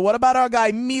Rivers, but what about our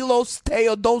guy Milos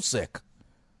Teodosic?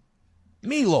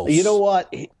 Milos. You know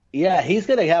what? He's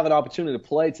going to have an opportunity to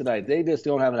play tonight. They just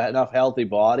don't have enough healthy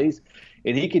bodies.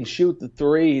 And he can shoot the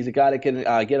 3. He's a guy that can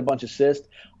get a bunch of assists.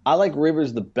 I like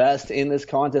Rivers the best in this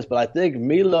contest, but I think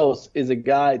Milos is a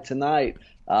guy tonight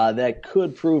that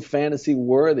could prove fantasy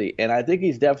worthy, and I think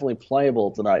he's definitely playable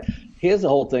tonight. Here's the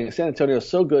whole thing. San Antonio is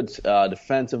so good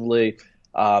defensively.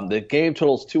 The game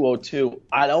total's 202.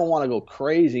 I don't want to go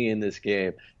crazy in this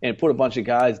game and put a bunch of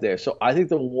guys there. So I think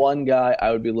the one guy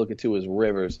I would be looking to is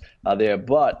Rivers there.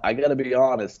 But I got to be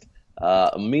honest,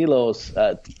 Milos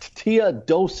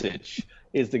Teodosic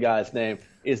is the guy's name,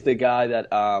 is the guy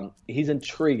that he's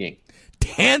intriguing.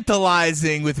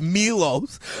 tantalizing with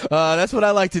Milos. That's what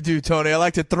I like to do, Tony. I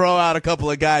like to throw out a couple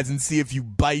of guys and see if you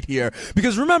bite here.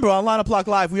 Because remember, on Lineup Lock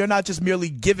Live, we are not just merely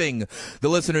giving the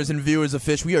listeners and viewers a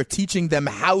fish. We are teaching them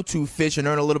how to fish and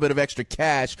earn a little bit of extra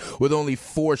cash with only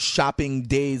 4 shopping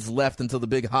days left until the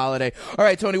big holiday. All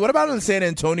right, Tony, what about on the San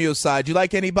Antonio side? Do you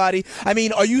like anybody? I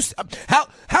mean, are you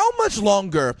how much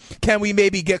longer can we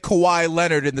maybe get Kawhi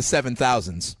Leonard in the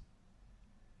 7,000s?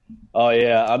 Oh,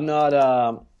 yeah. I'm not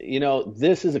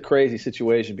this is a crazy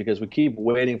situation because we keep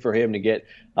waiting for him to get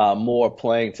more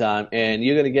playing time, and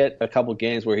you're going to get a couple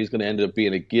games where he's going to end up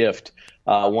being a gift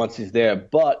once he's there.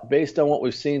 But based on what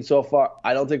we've seen so far,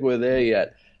 I don't think we're there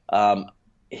yet.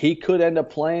 He could end up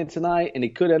playing tonight, and he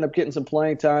could end up getting some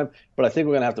playing time, but I think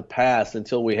we're going to have to pass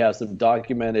until we have some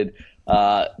documented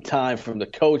time from the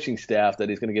coaching staff that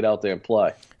he's going to get out there and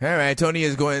play. All right, Tony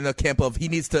is going in the camp of he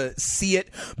needs to see it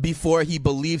before he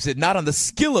believes it, not on the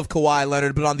skill of Kawhi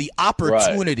Leonard, but on the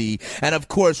opportunity. Right. And, of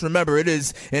course, remember, it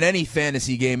is in any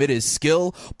fantasy game, it is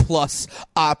skill plus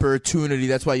opportunity.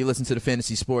 That's why you listen to the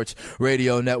Fantasy Sports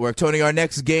Radio Network. Tony, our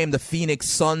next game, the Phoenix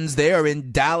Suns, they are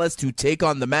in Dallas to take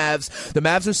on the Mavs. The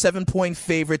Mavs are 7-point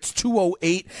favorites.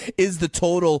 208 is the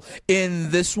total in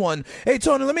this one. Hey,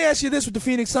 Tony, let me ask you this with the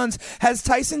Phoenix Suns. Has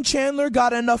Tyson Chandler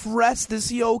got enough rest? Is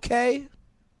he okay?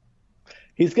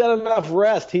 He's got enough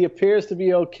rest. He appears to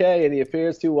be okay, and he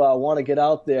appears to want to get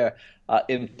out there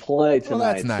and play tonight. Well,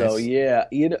 that's nice. So, yeah,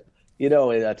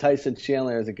 Tyson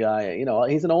Chandler is a guy,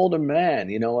 he's an older man.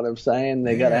 You know what I'm saying?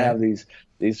 They got to have these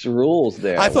rules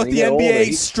there. I thought the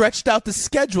NBA stretched out the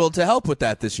schedule to help with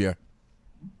that this year.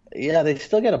 Yeah, they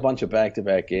still get a bunch of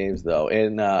back-to-back games, though.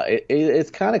 And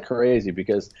it's kind of crazy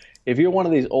because if you're one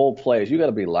of these old players, you got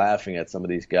to be laughing at some of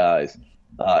these guys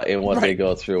and what they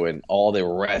go through and all the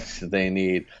rest they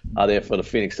need there for the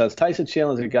Phoenix Suns. Tyson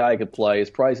Chandler's a guy who could play.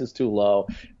 His price is too low.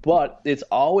 But it's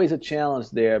always a challenge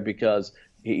there because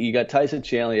you got Tyson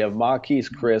Chandler, you have Marquise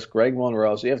Chris, Greg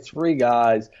Monroe. So you have 3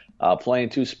 guys playing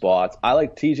 2 spots. I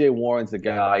like TJ Warren's the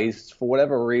guy. He's, for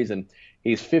whatever reason,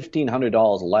 he's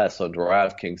 $1,500 less on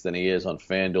DraftKings than he is on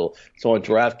FanDuel. So on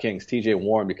DraftKings, TJ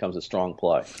Warren becomes a strong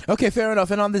play. Okay, fair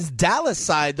enough. And on this Dallas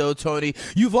side, though, Tony,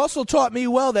 you've also taught me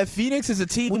well that Phoenix is a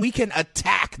team we can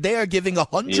attack. They are giving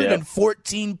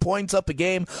 114 points up a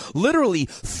game, literally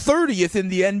 30th in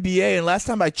the NBA. And last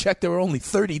time I checked, there were only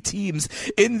 30 teams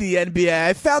in the NBA.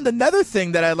 I found another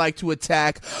thing that I like to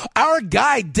attack. Our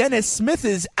guy, Dennis Smith,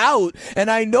 is out. And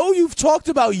I know you've talked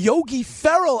about Yogi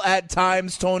Ferrell at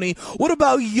times, Tony. What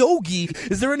about Yogi?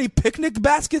 Is there any picnic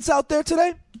baskets out there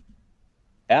today?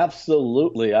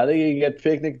 Absolutely. I think you can get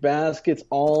picnic baskets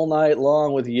all night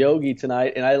long with Yogi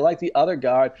tonight. And I like the other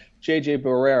guard, J.J.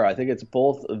 Barrera. I think it's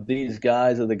both of these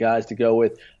guys are the guys to go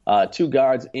with. 2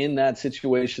 guards in that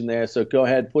situation there. So go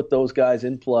ahead, put those guys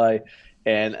in play.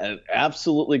 And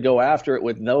absolutely go after it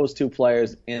with those 2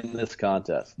 players in this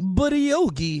contest. But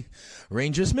Yogi,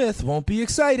 Ranger Smith won't be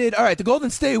excited. All right, the Golden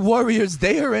State Warriors,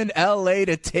 they are in L.A.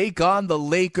 to take on the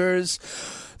Lakers.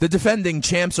 The defending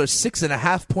champs are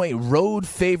 6.5-point road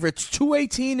favorites.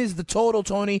 218 is the total,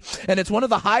 Tony, and it's one of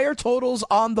the higher totals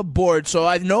on the board. So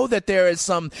I know that there is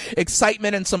some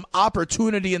excitement and some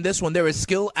opportunity in this one. There is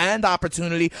skill and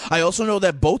opportunity. I also know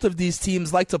that both of these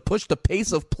teams like to push the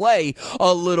pace of play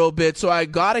a little bit. So I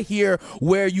got to hear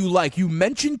where you like. You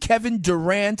mentioned Kevin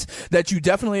Durant that you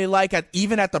definitely like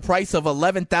even at the price of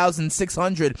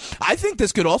 $11,600. I think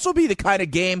this could also be the kind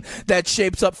of game that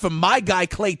shapes up for my guy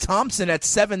Klay Thompson at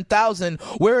 $7,000.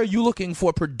 Where are you looking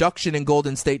for production in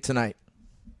Golden State tonight?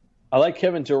 I like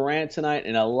Kevin Durant tonight,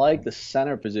 and I like the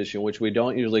center position, which we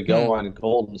don't usually go on in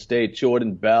Golden State,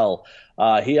 Jordan Bell.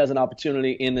 He has an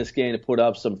opportunity in this game to put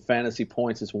up some fantasy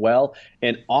points as well.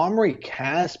 And Omri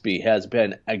Caspi has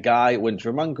been a guy, when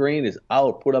Draymond Green is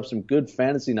out, put up some good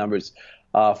fantasy numbers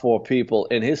for people.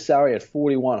 And his salary at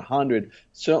 $4,100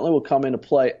 certainly will come into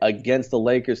play against the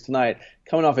Lakers tonight.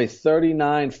 Coming off a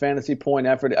 39 fantasy point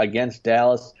effort against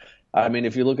Dallas. I mean,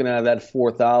 if you're looking at that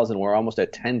 4,000, we're almost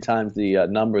at 10 times the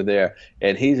number there.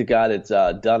 And he's a guy that's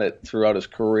done it throughout his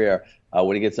career.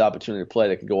 When he gets the opportunity to play,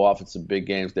 they can go off in some big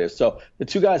games there. So the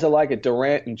 2 guys I like are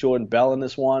Durant and Jordan Bell in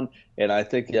this one. And I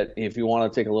think that if you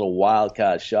want to take a little wild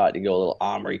card shot, you go a little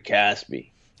Omri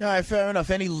Caspi. All right, fair enough.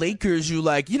 Any Lakers you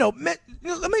like? Let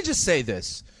me just say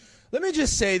this. Let me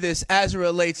just say this as it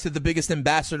relates to the biggest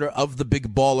ambassador of the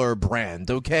Big Baller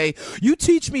brand, okay? You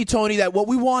teach me, Tony, that what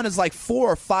we want is like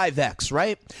 4 or 5X,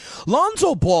 right?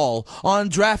 Lonzo Ball on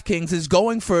DraftKings is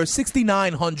going for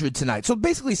 $6,900 tonight, so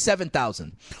basically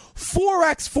 $7,000.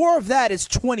 4X, 4 of that is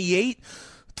 28.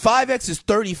 5X is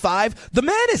 35. The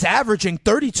man is averaging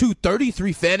 32,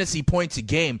 33 fantasy points a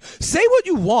game. Say what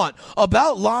you want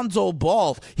about Lonzo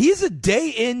Ball. He's a day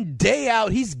in, day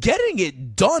out. He's getting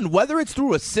it done, whether it's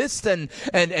through assists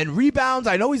and rebounds.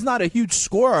 I know he's not a huge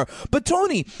scorer, but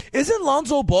Tony, isn't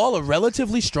Lonzo Ball a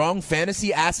relatively strong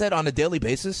fantasy asset on a daily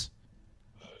basis?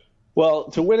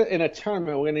 Well, to win it in a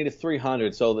tournament, we're going to need a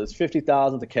 300. So there's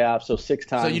 50,000 to cap, so 6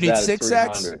 times. So you need that is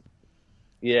 6X?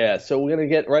 Yeah, so we're going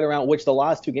to get right around, which the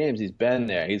last 2 games he's been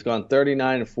there. He's gone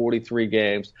 39 and 43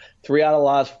 games. 3 out of the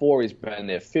last 4 he's been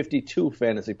there. 52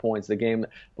 fantasy points the game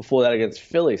before that against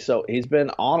Philly. So he's been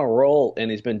on a roll,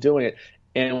 and he's been doing it.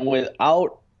 And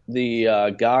without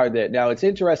the guard there. Now, it's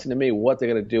interesting to me what they're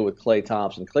going to do with Klay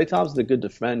Thompson. Klay Thompson's a good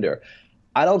defender.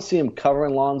 I don't see him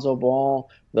covering Lonzo Ball,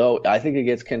 though. I think he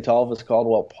gets Kentavis,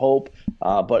 Caldwell Pope,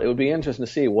 but it would be interesting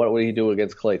to see what would he do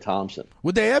against Klay Thompson.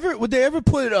 Would they ever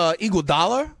put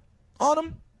Iguodala on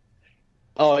him?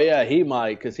 Oh yeah, he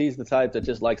might, because he's the type that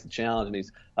just likes the challenge, and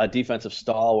he's a defensive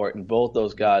stalwart, and both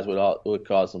those guys would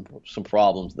cause some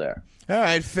problems there. All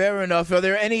right, fair enough. Are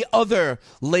there any other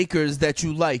Lakers that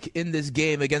you like in this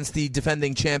game against the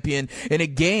defending champion in a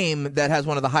game that has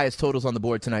one of the highest totals on the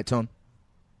board tonight, Tone?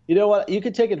 You know what? You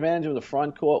could take advantage of the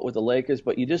front court with the Lakers,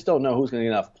 but you just don't know who's going to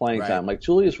get enough playing time. Like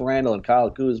Julius Randle and Kyle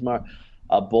Kuzma,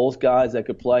 both guys that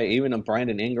could play, even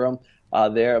Brandon Ingram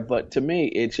there. But to me,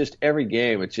 it's just every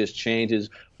game, it just changes.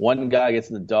 One guy gets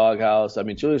in the doghouse. I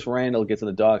mean, Julius Randle gets in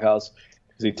the doghouse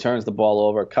because he turns the ball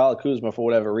over. Kyle Kuzma, for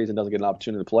whatever reason, doesn't get an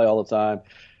opportunity to play all the time.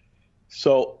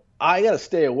 So I got to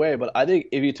stay away. But I think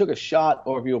if you took a shot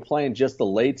or if you were playing just the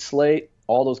late slate,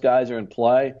 all those guys are in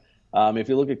play. If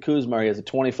you look at Kuzma, he has a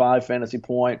 25 fantasy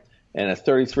point and a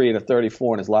 33 and a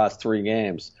 34 in his last 3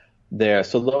 games there.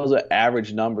 So those are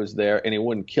average numbers there, and he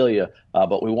wouldn't kill you.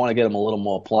 But we want to get him a little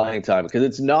more playing time because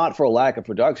it's not for a lack of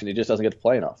production. He just doesn't get to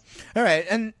play enough. All right.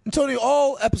 And, Tony,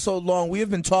 all episode long, we have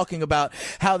been talking about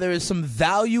how there is some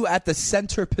value at the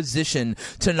center position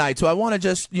tonight. So I want to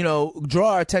just, draw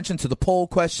our attention to the poll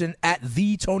question at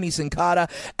the Tony Sincata,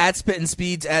 at Spittin'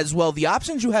 Speeds as well. The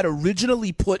options you had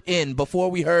originally put in before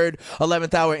we heard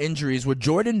 11th hour injuries were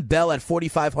Jordan Bell at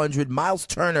 4,500, Miles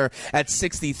Turner at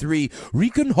 63,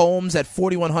 Rican Holmes at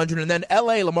 4,100, and then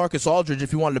L.A. LaMarcus Aldridge,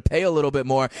 if you wanted to pay a little bit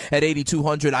more, at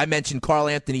 8,200. I mentioned Karl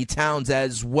Anthony Towns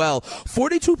as well.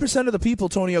 42% of the people,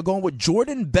 Tony, are going with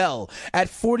Jordan Bell at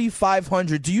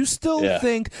 4,500. Do you still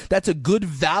think that's a good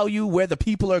value where the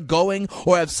people are going,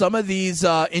 or have some of these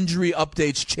injury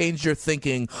updates changed your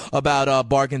thinking about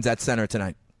bargains at center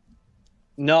tonight?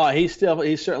 No, he's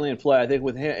certainly in play. I think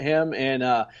with him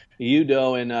and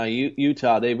Udo in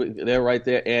Utah, they're right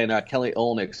there, and Kelly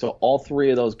Olynyk. So all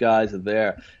 3 of those guys are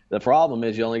there. The problem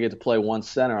is you only get to play one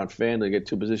center on FanDuel. You get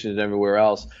 2 positions everywhere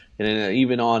else. And then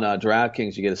even on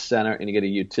DraftKings, you get a center and you get a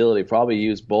utility. Probably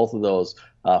use both of those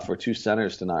for 2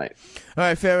 centers tonight. All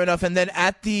right, fair enough. And then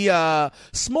at the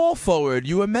small forward,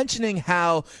 you were mentioning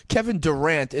how Kevin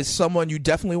Durant is someone you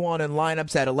definitely want in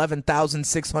lineups at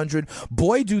 11,600.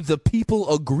 Boy, do the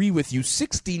people agree with you.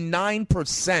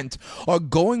 69% are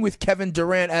going with Kevin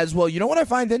Durant as well. You know what I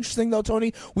find interesting, though,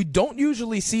 Tony? We don't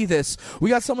usually see this. We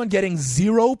got someone getting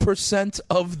 0%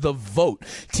 of the vote.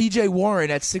 TJ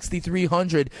Warren at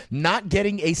 6,300, not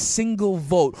getting a single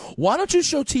vote. Why don't you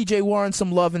show TJ Warren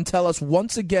some love and tell us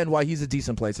once again why he's a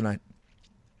decent play tonight?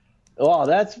 Oh,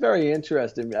 that's very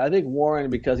interesting. I think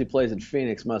Warren, because he plays in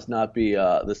Phoenix, must not be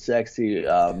the sexy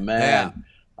man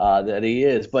that he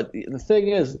is. But the thing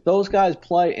is, those guys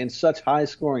play in such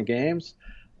high-scoring games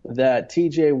that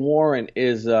T.J. Warren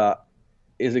is a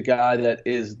guy that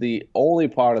is the only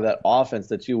part of that offense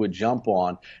that you would jump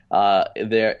on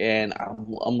there. And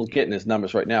I'm getting his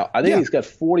numbers right now. I think he's got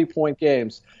 40-point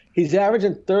games. He's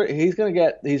averaging 30. He's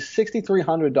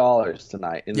 $6,300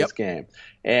 tonight in this game,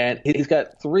 and he's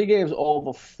got 3 games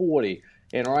over 40.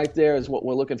 And right there is what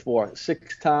we're looking for.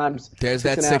 6 times. There's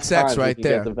that 6X right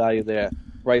there. Get the value there,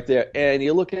 right there. And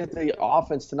you look at the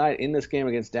offense tonight in this game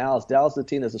against Dallas. Dallas is a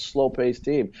team that's a slow-paced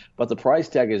team, but the price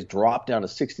tag is dropped down to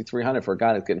 $6,300 for a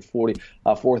guy that's getting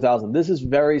 $4,000. This is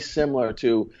very similar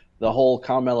to the whole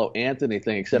Carmelo Anthony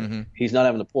thing, except he's not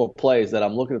having the poor plays that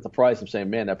I'm looking at the price. I'm saying,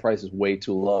 man, that price is way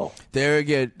too low. There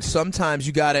again, sometimes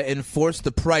you got to enforce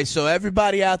the price. So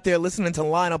everybody out there listening to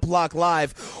Lineup Lock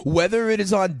Live, whether it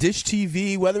is on Dish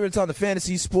TV, whether it's on the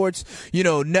Fantasy Sports,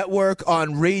 network,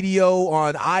 on radio,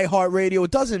 on iHeartRadio, it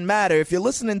doesn't matter. If you're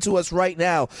listening to us right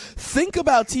now, think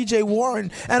about TJ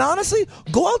Warren, and honestly,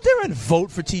 go out there and vote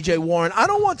for TJ Warren. I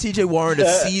don't want TJ Warren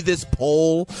to see this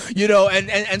poll,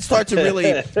 and start to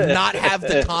really not have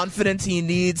the confidence he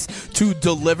needs to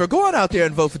deliver. Go on out there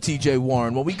and vote for TJ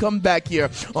Warren. When we come back here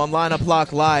on Lineup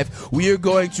Lock Live, we are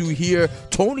going to hear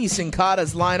Tony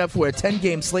Sincata's lineup for a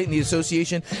 10-game slate in the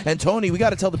association. And Tony, we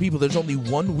got to tell the people there's only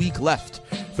 1 week left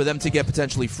for them to get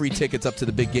potentially free tickets up to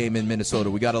the big game in Minnesota.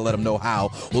 We got to let them know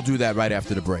how. We'll do that right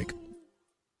after the break.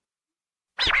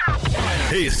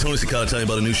 Hey, it's Tony Sincata telling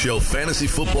you about a new show, Fantasy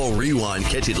Football Rewind.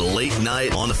 Catch it late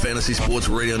night on the Fantasy Sports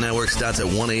Radio Network. Starts at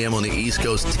 1 a.m. on the East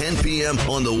Coast, 10 p.m.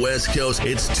 on the West Coast.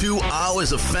 It's 2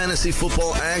 hours of fantasy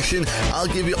football action. I'll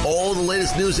give you all the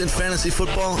latest news in fantasy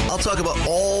football. I'll talk about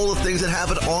all the things that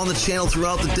happen on the channel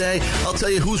throughout the day. I'll tell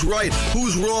you who's right,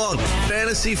 who's wrong.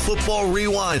 Fantasy Football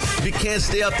Rewind. If you can't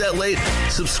stay up that late,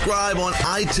 subscribe on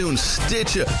iTunes,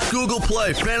 Stitcher, Google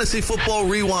Play. Fantasy Football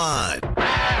Rewind.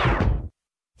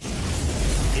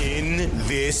 In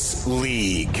this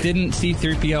league. Didn't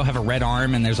C-3PO have a red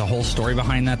arm, and there's a whole story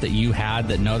behind that you had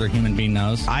that no other human being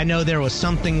knows? I know there was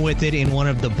something with it in one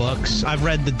of the books. I've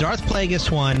read the Darth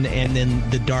Plagueis one, and then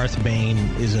the Darth Bane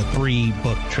is a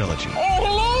 3-book trilogy. Oh,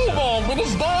 hello there, it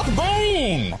is Darth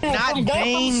Bane. Not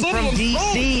Bane from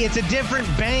DC, it's a different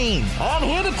Bane. I'm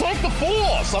here to take the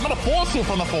Force. I'm going to force you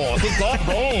from the Force. It's Darth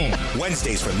Bane.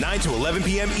 Wednesdays from 9 to 11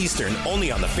 p.m. Eastern,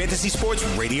 only on the Fantasy Sports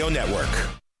Radio Network.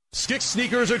 Skix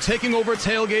sneakers are taking over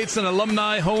tailgates and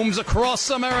alumni homes across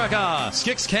America.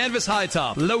 Skix canvas high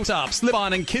top, low top,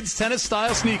 slip-on, and kids tennis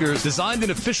style sneakers designed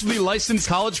in officially licensed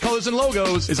college colors and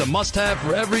logos is a must-have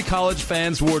for every college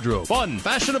fan's wardrobe. Fun,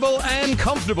 fashionable, and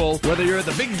comfortable. Whether you're at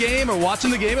the big game or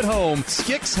watching the game at home,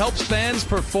 Skix helps fans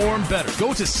perform better.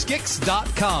 Go to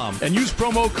Skix.com and use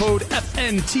promo code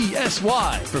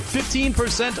FNTSY for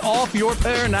 15% off your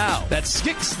pair now. That's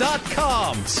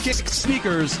Skix.com. Skix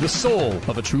sneakers, the soul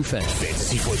of a true fan.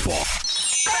 Fantasy football.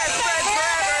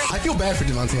 I feel bad for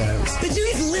Davante Adams. The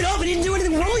dude's lit up and he didn't do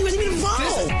anything wrong. He wasn't even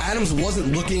involved. Adams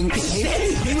wasn't looking. He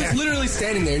was literally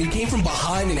standing there, and he came from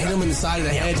behind and hit him in the side of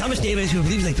the head. Thomas Davis, who I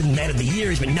believe is like the man of the year,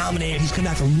 has been nominated. He's come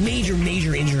back from major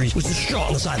injuries, was distraught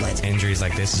on the sidelines. Injuries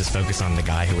like this just focus on the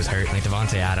guy who was hurt. Like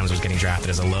Davante Adams was getting drafted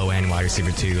as a low-end wide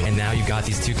receiver 2, and now you've got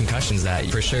these 2 concussions that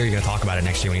for sure you're going to talk about it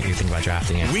next year when you think about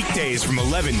drafting it. Weekdays from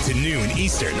 11 to noon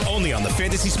Eastern, only on the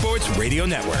Fantasy Sports Radio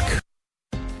Network.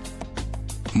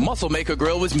 Muscle Maker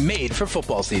Grill was made for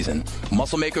football season.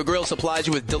 Muscle Maker Grill supplies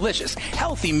you with delicious,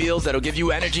 healthy meals that'll give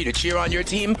you energy to cheer on your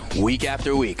team week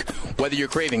after week. Whether you're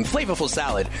craving flavorful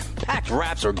salad, packed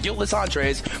wraps, or guiltless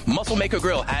entrees, Muscle Maker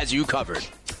Grill has you covered.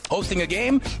 Hosting a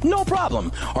game? No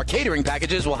problem. Our catering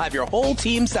packages will have your whole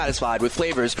team satisfied with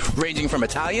flavors ranging from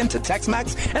Italian to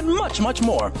Tex-Mex and much, much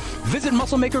more. Visit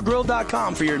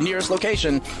MuscleMakerGrill.com for your nearest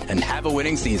location and have a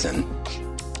winning season.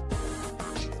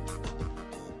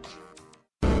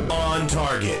 On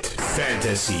Target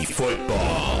Fantasy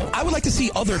Football. I would like to see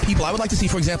other people. I would like to see,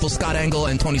 for example, Scott Engel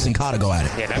and Tony Sincata go at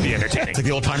it. Yeah, that'd be entertaining. It's like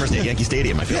the old timers day at Yankee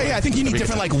Stadium, I feel like. Yeah, I think you need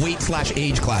different like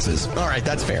weight/age classes. All right,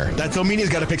 that's fair. So Meany's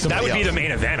got to pick somebody else. That would be the main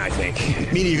event, I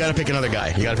think. Meany, you got to pick another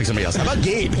guy. You got to pick somebody else. How about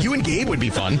Gabe? You and Gabe would be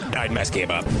fun. I'd mess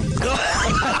Gabe up.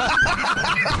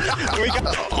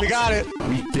 we got it.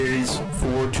 Weekdays,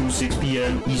 4 to 6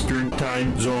 p.m. Eastern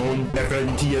Time Zone.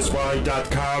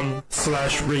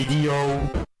 FNTSY.com/radio.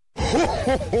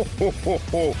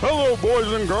 Hello,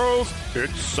 boys and girls.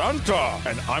 It's Santa,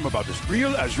 and I'm about as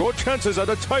real as your chances at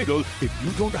a title if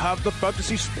you don't have the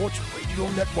Fantasy Sports Radio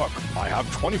Network. I have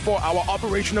 24-hour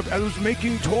operation of elves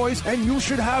making toys, and you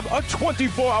should have a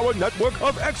 24-hour network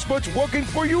of experts working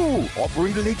for you,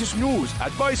 offering the latest news,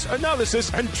 advice, analysis,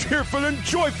 and cheerful and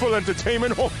joyful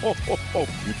entertainment.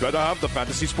 You'd better have the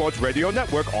Fantasy Sports Radio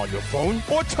Network on your phone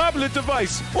or tablet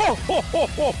device.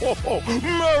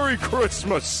 Merry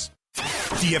Christmas.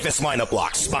 DFS Lineup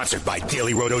Lock, sponsored by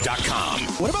DailyRoto.com.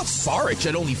 What about Sarich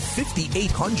at only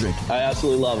 5,800? I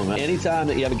absolutely love him. Anytime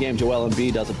that you have a game Joel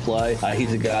Embiid doesn't play,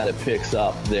 he's a guy that picks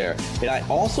up there. And I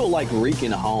also like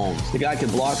Rican Holmes. The guy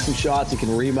can block some shots, he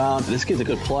can rebound. This kid's a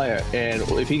good player. And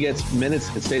if he gets minutes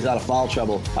and stays out of foul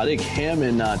trouble, I think him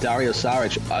and Dario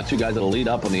Saric are 2 guys that'll lead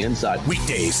up on the inside.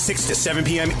 Weekdays, 6 to 7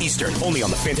 p.m. Eastern, only on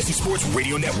the Fantasy Sports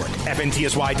Radio Network.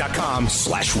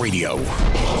 FNTSY.com/radio.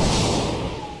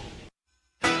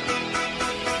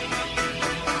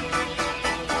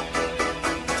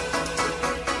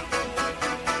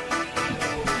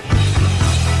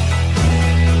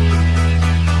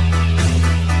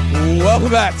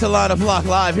 Welcome back to Lineup Lock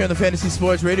Live here on the Fantasy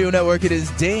Sports Radio Network. It is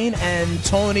Dane and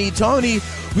Tony. Tony,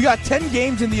 we got 10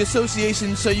 games in the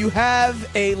association, so you have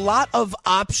a lot of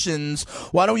options.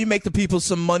 Why don't you make the people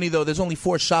some money, though? There's only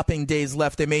 4 shopping days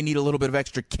left. They may need a little bit of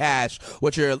extra cash.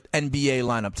 What's your NBA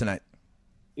lineup tonight?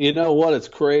 You know what? It's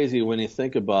crazy when you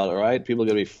think about it, right? People are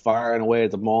going to be firing away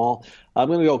at the mall. I'm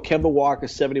going to go Kemba Walker,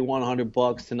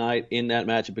 $7,100 tonight in that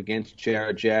matchup against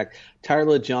Jared Jack.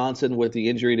 Tyler Johnson with the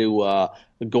injury to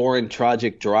Goran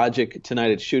Dragic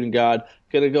tonight at shooting guard.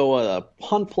 Going to go a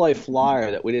punt play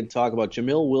flyer that we didn't talk about.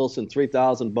 Jamil Wilson,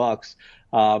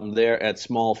 $3,000 there at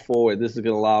small forward. This is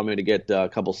going to allow me to get a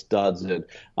couple studs in.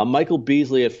 Michael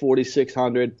Beasley at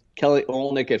 $4,600. Kelly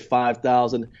Olynyk at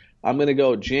 $5,000. I'm going to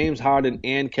go James Harden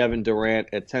and Kevin Durant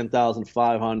at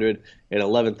 $10,500 and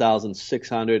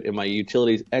 $11,600 in my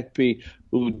utilities, Ekpe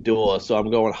Udoka. So I'm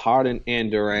going Harden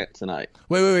and Durant tonight.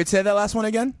 Wait. Say that last one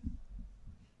again.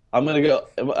 I'm going to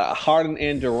go Harden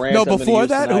and Durant. No, before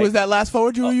that, tonight. Who was that last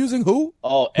forward you were using? Who?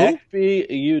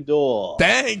 Ekpe Udoka.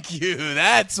 Thank you.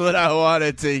 That's what I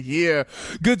wanted to hear.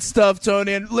 Good stuff,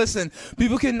 Tony. And listen,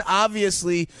 people can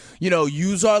obviously,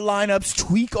 use our lineups,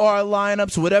 tweak our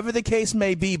lineups, whatever the case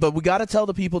may be. But we got to tell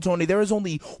the people, Tony, there is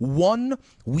only 1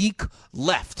 week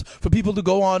left for people to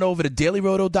go on over to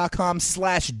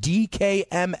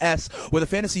dailyroto.com/DKMS, where the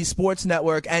Fantasy Sports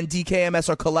Network and DKMS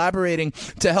are collaborating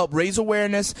to help raise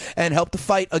awareness and help the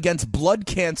fight against blood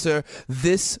cancer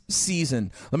this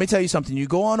season. Let me tell you something. You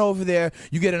go on over there,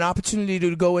 you get an opportunity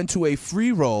to go into a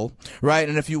free roll, right?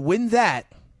 And if you win that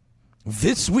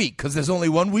this week, because there's only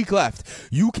 1 week left,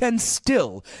 you can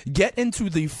still get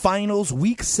into the finals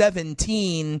week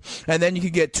 17, and then you can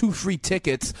get 2 free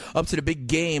tickets up to the big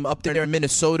game up there in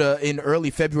Minnesota in early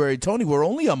February. Tony, we're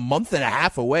only a month and a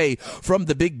half away from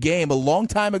the big game. A long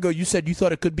time ago, you said you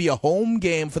thought it could be a home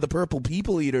game for the Purple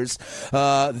People Eaters.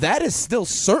 That is still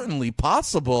certainly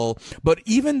possible, but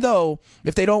even though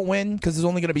if they don't win, because there's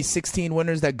only going to be 16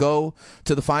 winners that go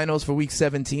to the finals for week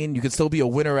 17, you can still be a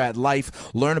winner at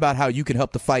life, learn about how you can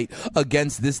help the fight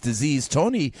against this disease.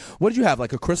 Tony, what did you have,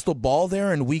 like a crystal ball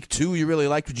there in week 2? You really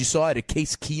liked what you saw out of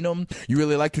Case Keenum? You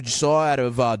really liked what you saw out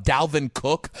of Dalvin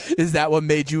Cook? Is that what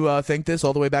made you think this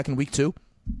all the way back in week 2?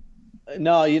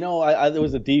 No, there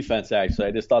was a defense, actually.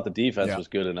 I just thought the defense was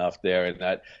good enough there, and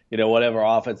that, whatever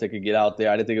offense they could get out there,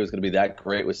 I didn't think it was going to be that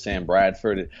great with Sam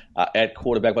Bradford at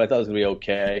quarterback, but I thought it was going to be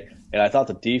okay. And I thought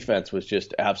the defense was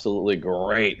just absolutely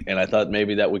great, and I thought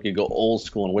maybe that we could go old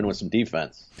school and win with some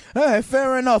defense. All right,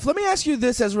 fair enough. Let me ask you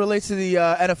this as it relates to the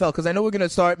NFL, because I know we're going to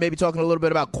start maybe talking a little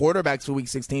bit about quarterbacks for week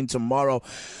 16 tomorrow.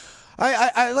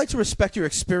 I like to respect your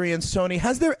experience, Tony.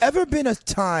 Has there ever been a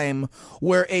time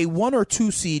where a 1 or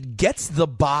 2 seed gets the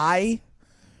bye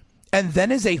and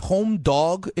then is a home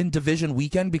dog in division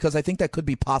weekend? Because I think that could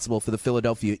be possible for the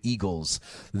Philadelphia Eagles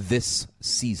this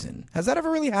season. Has that ever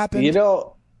really happened?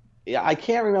 Yeah, I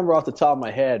can't remember off the top of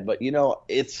my head, but,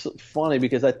 it's funny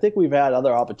because I think we've had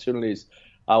other opportunities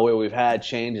where we've had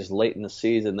changes late in the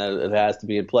season that it has to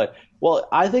be in play. Well,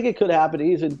 I think it could happen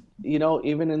even in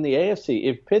the AFC.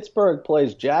 If Pittsburgh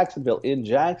plays Jacksonville in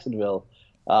Jacksonville,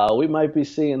 we might be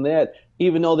seeing that,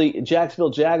 even though the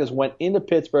Jacksonville Jaguars went into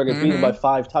Pittsburgh and beat them by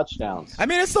 5 touchdowns. I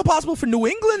mean, it's still possible for New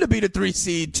England to beat a 3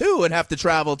 seed, too, and have to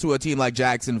travel to a team like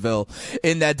Jacksonville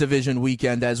in that division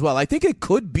weekend as well. I think it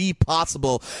could be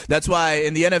possible. That's why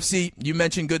in the NFC, you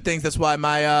mentioned good things. That's why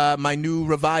my new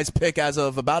revised pick as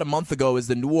of about a month ago is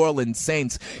the New Orleans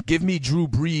Saints. Give me Drew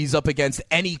Brees up against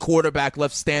any quarterback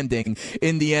left standing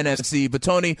in the NFC. But,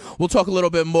 Tony, we'll talk a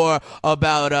little bit more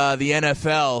about the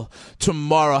NFL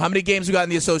tomorrow. How many games we got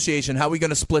in the association? How are we going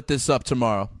to split this up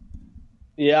tomorrow?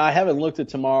 Yeah, I haven't looked at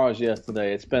tomorrow's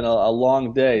yesterday. It's been a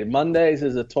long day. Mondays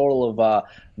is a total of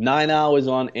 9 hours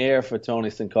on air for Tony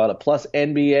Sincotta, plus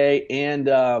NBA and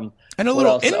a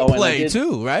little in-play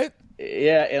too, right?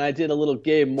 Yeah, and I did a little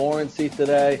Gabe Morency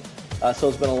today. So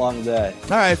it's been a long day.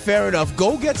 All right, fair enough.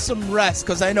 Go get some rest,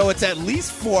 because I know it's at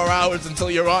least 4 hours until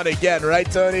you're on again, right,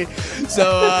 Tony?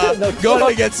 So go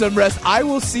and get some rest. I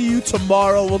will see you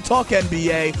tomorrow. We'll talk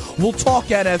NBA. We'll talk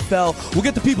NFL. We'll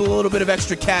get the people a little bit of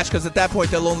extra cash, because at that point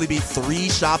there'll only be 3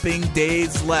 shopping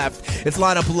days left. It's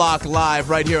Lineup Block Live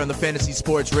right here on the Fantasy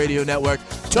Sports Radio Network.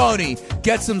 Tony,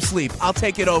 get some sleep. I'll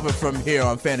take it over from here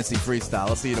on Fantasy Freestyle.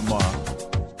 I'll see you tomorrow.